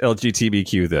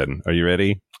LGBTQ then. Are you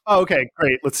ready? Oh, okay,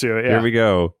 great. Let's do it. Yeah. Here we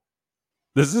go.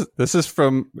 This is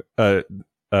from the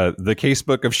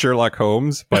Casebook of Sherlock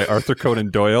Holmes by Arthur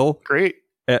Conan Doyle. Great.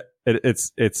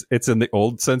 It's in the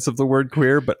old sense of the word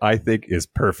queer, but I think is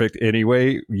perfect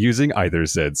anyway, using either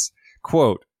sense.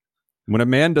 Quote, "When a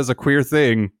man does a queer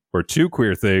thing, or two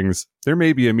queer things, there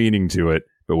may be a meaning to it,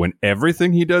 But when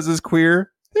everything he does is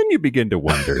queer, then you begin to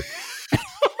wonder.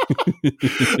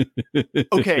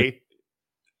 Okay.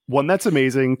 One, that's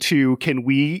amazing. Two, can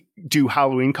we do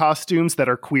Halloween costumes that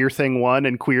are queer thing 1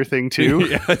 and queer thing 2?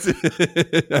 Yes.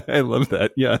 I love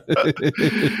that. Yeah.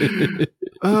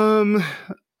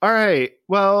 All right.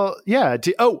 Well, yeah.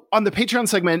 On the Patreon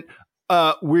segment,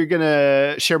 we're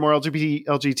gonna share more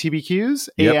LGBTQs,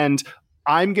 Yep. and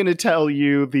I'm gonna tell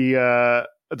you the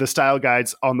style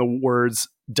guides on the words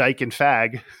dyke and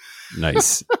fag.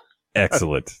 Nice.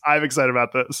 Excellent. I'm excited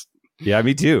about this. Yeah,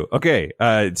 me too. Okay.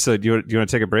 So do you want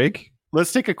to take a break?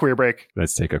 Let's take a queer break.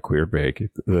 Let's take a queer break.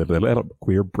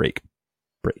 Queer break.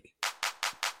 Break.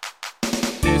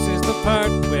 This is the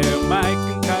part where Mike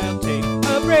and Kyle take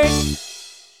a break.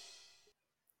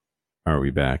 Are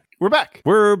we back? We're back.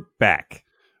 We're back.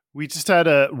 We just had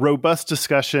a robust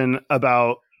discussion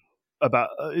about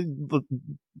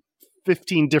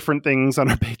 15 different things on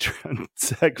our Patreon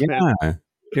segment. Yeah.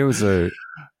 It was a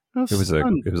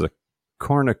Fun.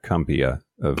 cornucopia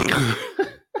of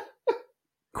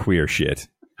queer shit.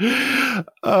 We're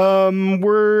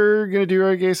gonna do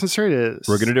our gays and straightest.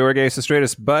 We're going to do our gays and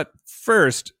straightest, but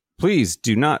first, please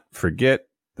do not forget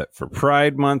that for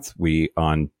Pride Month, we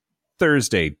on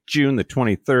Thursday, June the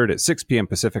 23rd at 6 p.m.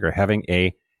 Pacific are having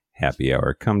a happy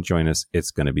hour. Come join us.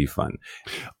 It's going to be fun.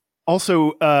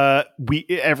 Also,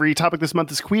 every topic this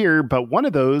month is queer, but one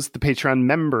of those, the Patreon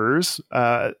members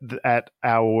at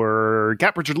our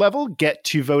Gap Bridger level, get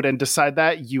to vote and decide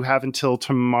that. You have until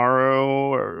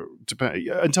tomorrow or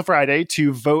until Friday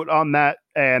to vote on that,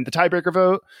 and the tiebreaker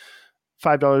vote,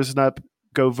 $5 and up.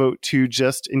 Go vote too,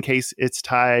 just in case it's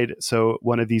tied. So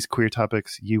one of these queer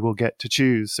topics you will get to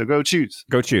choose. So go choose.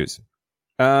 Go choose.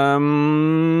 Okay,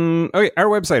 our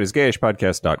website is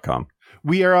gayishpodcast.com.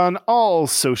 We are on all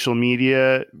social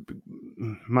media,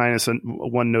 minus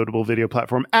one notable video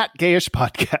platform, at Gayish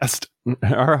Podcast.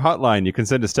 Our hotline, you can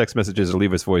send us text messages or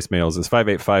leave us voicemails, is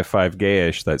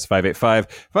 585-5-GAYISH. That's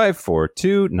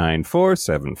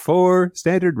 585-542-9474.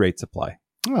 Standard rates apply.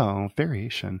 Oh,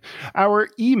 variation. Our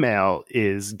email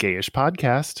is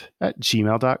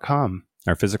gayishpodcast@gmail.com.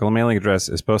 Our physical mailing address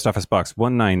is Post Office Box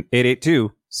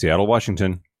 19882, Seattle,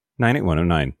 Washington,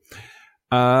 98109.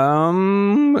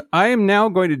 I am now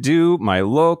going to do my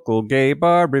local gay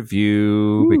bar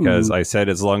review because I said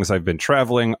as long as I've been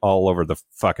traveling all over the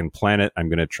fucking planet, I'm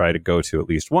going to try to go to at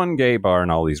least one gay bar in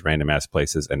all these random ass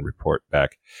places and report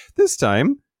back. This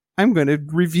time, I'm going to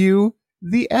review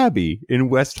the Abbey in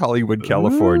West Hollywood,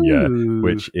 California,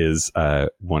 which is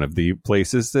one of the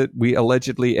places that we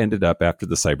allegedly ended up after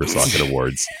the Cybersocket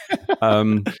Awards.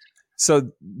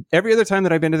 So every other time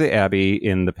that I've been to the Abbey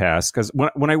in the past, because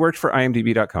when I worked for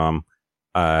IMDb.com,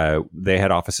 they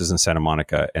had offices in Santa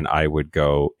Monica, and I would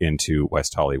go into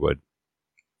West Hollywood,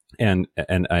 and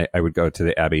I would go to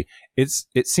the Abbey.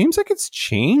 It seems like it's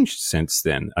changed since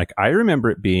then. Like I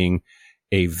remember it being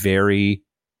a very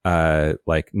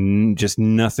just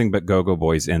nothing but go-go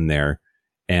boys in there,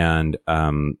 and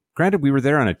granted, we were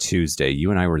there on a Tuesday.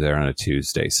 You and I were there on a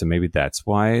Tuesday, so maybe that's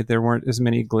why there weren't as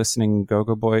many glistening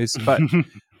go-go boys. But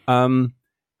the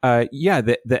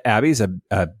Abbey's a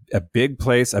big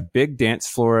place, a big dance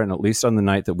floor, and at least on the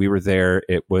night that we were there,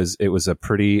 it was a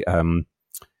pretty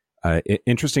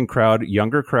interesting crowd,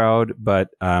 younger crowd, but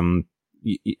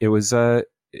it was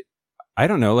I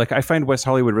don't know. Like I find West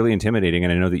Hollywood really intimidating,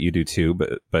 and I know that you do too.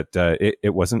 But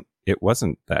it wasn't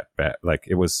that bad. Like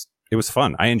it was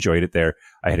fun. I enjoyed it there.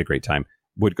 I had a great time.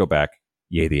 Would go back.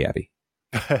 Yay, the Abbey.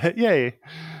 Yay.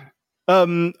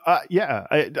 I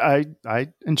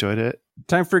enjoyed it.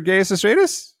 Time for Gayest and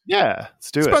Straightest? Yeah,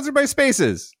 let's do it. Sponsored by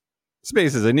Spaces.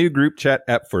 Spaces, a new group chat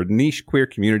app for niche queer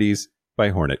communities by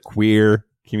Hornet. Queer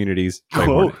communities by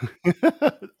Hornet.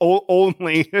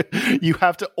 Only you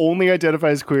have to only identify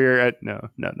as queer. No.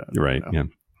 You're right. No. Yeah.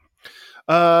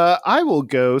 I will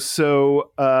go.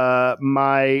 So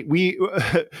we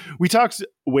talked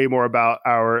way more about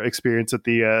our experience at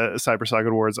the Cybersocket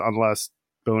Awards on the last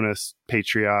bonus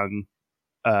Patreon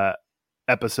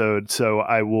episget. So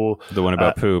I will The one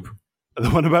about poop. The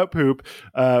one about poop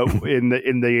in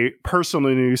the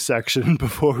personal news section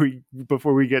before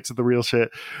we get to the real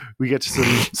shit. We get to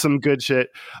some good shit.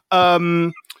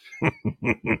 And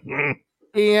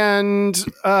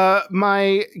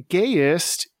my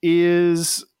gayest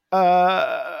is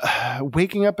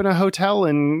waking up in a hotel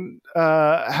and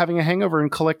having a hangover and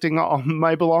collecting all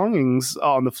my belongings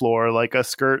on the floor, like a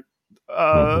skirt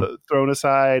thrown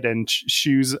aside and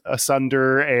shoes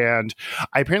asunder. And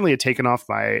I apparently had taken off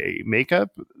my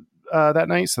makeup that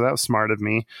night, so that was smart of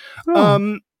me.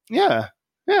 Yeah.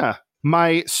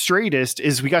 My straightest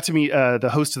is we got to meet the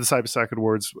host of the Cyberstock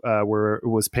Awards, where it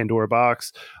was Pandora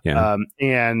Box. Yeah.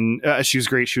 And she was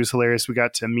great. She was hilarious. We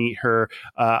got to meet her.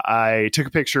 I took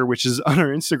a picture, which is on our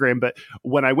Instagram. But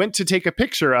when I went to take a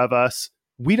picture of us,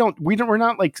 we're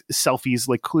not like selfies.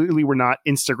 Like clearly we're not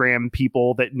Instagram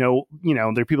people that know,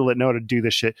 they're people that know how to do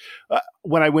this shit.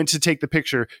 When I went to take the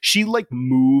picture, she like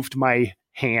moved my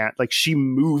hand, like she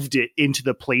moved it into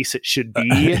the place it should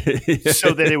be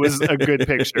so that it was a good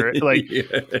picture. Like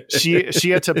she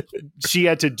had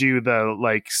to do the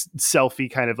like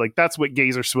selfie kind of like, that's what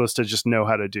gays are supposed to just know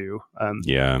how to do.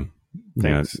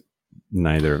 Thanks. Yeah.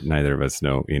 Neither of us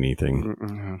know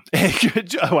anything.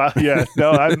 Well, yeah,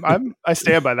 no, I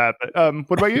stand by that. But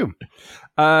what about you?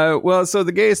 Well, so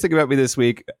the gayest thing about me this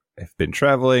week, I've been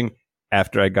traveling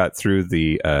after I got through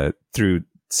through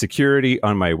security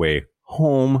on my way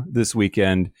home this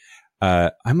weekend.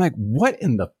 I'm like, what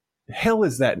in the hell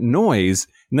is that noise?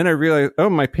 And then I realized, oh,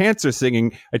 my pants are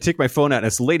singing. I take my phone out and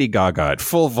it's Lady Gaga at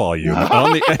full volume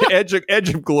on the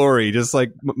edge of glory, just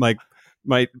like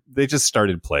they just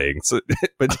started playing. So,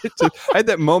 but I had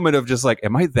that moment of just like,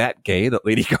 am I that gay that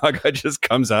Lady Gaga just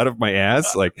comes out of my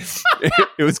ass? Like,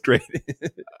 it was great.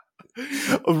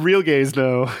 Real gays,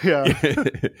 though. Yeah.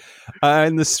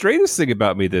 And the straightest thing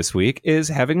about me this week is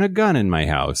having a gun in my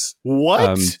house.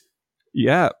 What?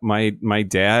 Yeah, my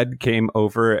dad came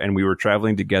over and we were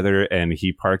traveling together, and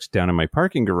he parked down in my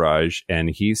parking garage, and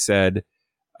he said,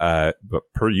 but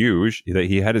per usual, that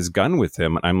he had his gun with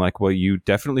him. I'm like, well, you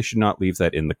definitely should not leave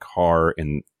that in the car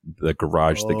in the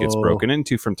garage that gets broken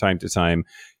into from time to time.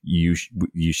 You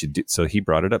should do. So he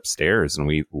brought it upstairs and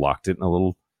we locked it in a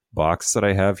little box that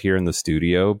I have here in the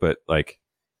studio. But like,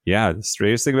 yeah, the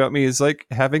straightest thing about me is like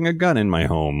having a gun in my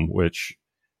home, which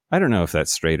I don't know if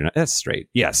that's straight or not. That's straight.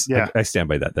 Yes. Yeah. I stand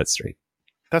by that. That's straight.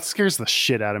 That scares the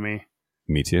shit out of me.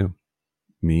 Me too.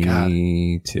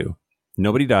 Me too.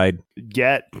 Nobody died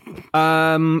yet.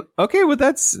 Okay, well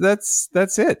that's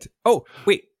it. Oh,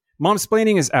 wait.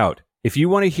 Momsplaining is out. If you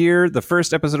want to hear the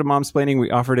first episode of Momsplaining,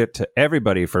 we offered it to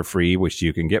everybody for free, which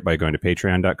you can get by going to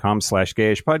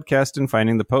patreon.com/gayishpodcast and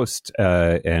finding the post.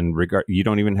 You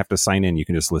don't even have to sign in. You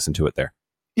can just listen to it there.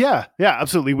 Yeah,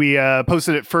 absolutely. We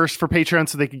posted it first for Patreon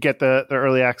so they could get the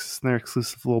early access and their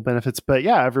exclusive little benefits. But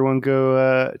yeah, everyone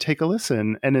go take a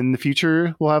listen. And in the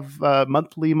future, we'll have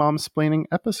monthly Momsplaining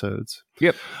episodes.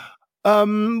 Yep.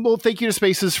 Well, thank you to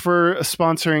Spaces for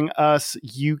sponsoring us.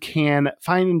 You can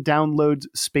find and download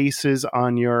Spaces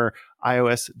on your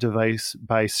iOS device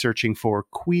by searching for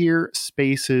Queer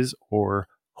Spaces or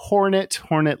Hornet.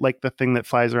 Hornet, like the thing that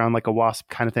flies around like a wasp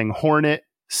kind of thing. Hornet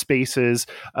Spaces.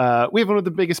 We have one of the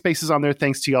biggest spaces on there,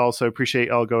 thanks to y'all, so appreciate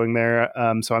y'all going there.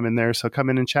 So I'm in there, so come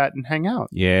in and chat and hang out.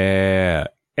 Yeah.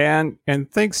 And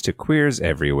thanks to queers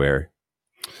everywhere.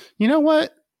 You know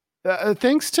what?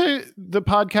 Thanks to the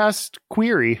podcast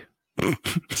Query.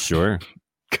 Sure.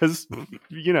 Because,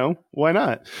 why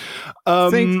not?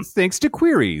 Thanks to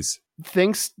queries.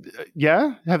 Thanks.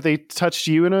 Yeah. Have they touched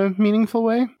you in a meaningful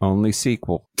way? Only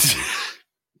sequel.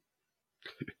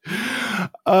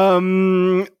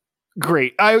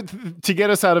 Great. To get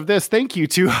us out of this, thank you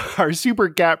to our super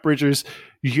gap bridgers,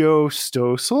 Yo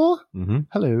Stossel. Mm-hmm.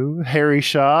 Hello. Harry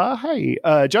Shaw.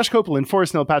 Hi. Josh Copeland,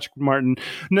 Forrest Nell, Patrick Martin,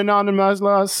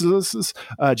 Nanonymous,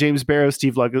 James Barrow,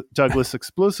 Steve Douglas,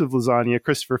 Explosive Lasagna,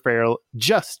 Christopher Farrell,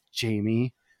 Just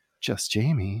Jamie.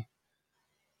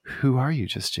 Who are you,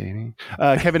 Just Jamie?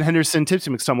 Kevin Henderson,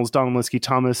 Tipsy McStumbles, Donald Linsky,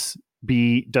 Thomas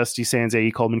B, Dusty Sands, A.E.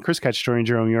 Coleman, Chris Cacciatore,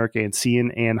 Jerome York, and Cian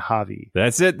and Javi.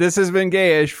 That's it. This has been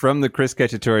Gayish from the Chris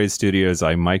Cacciatore Studios.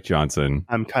 I'm Mike Johnson.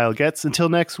 I'm Kyle Getz. Until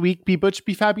next week, be butch,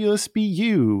 be fabulous, be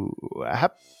you.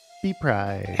 Happy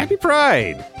Pride. Happy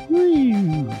Pride.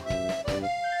 Woo.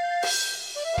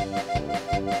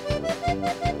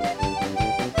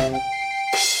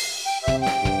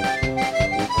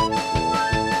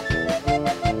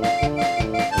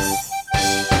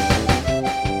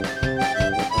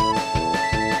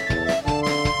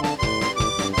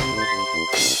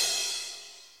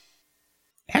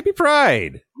 Happy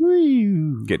Pride.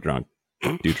 Woo. Get drunk.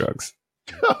 Do drugs.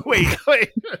 Wait.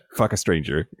 Fuck a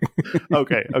stranger.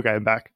 Okay, I'm back.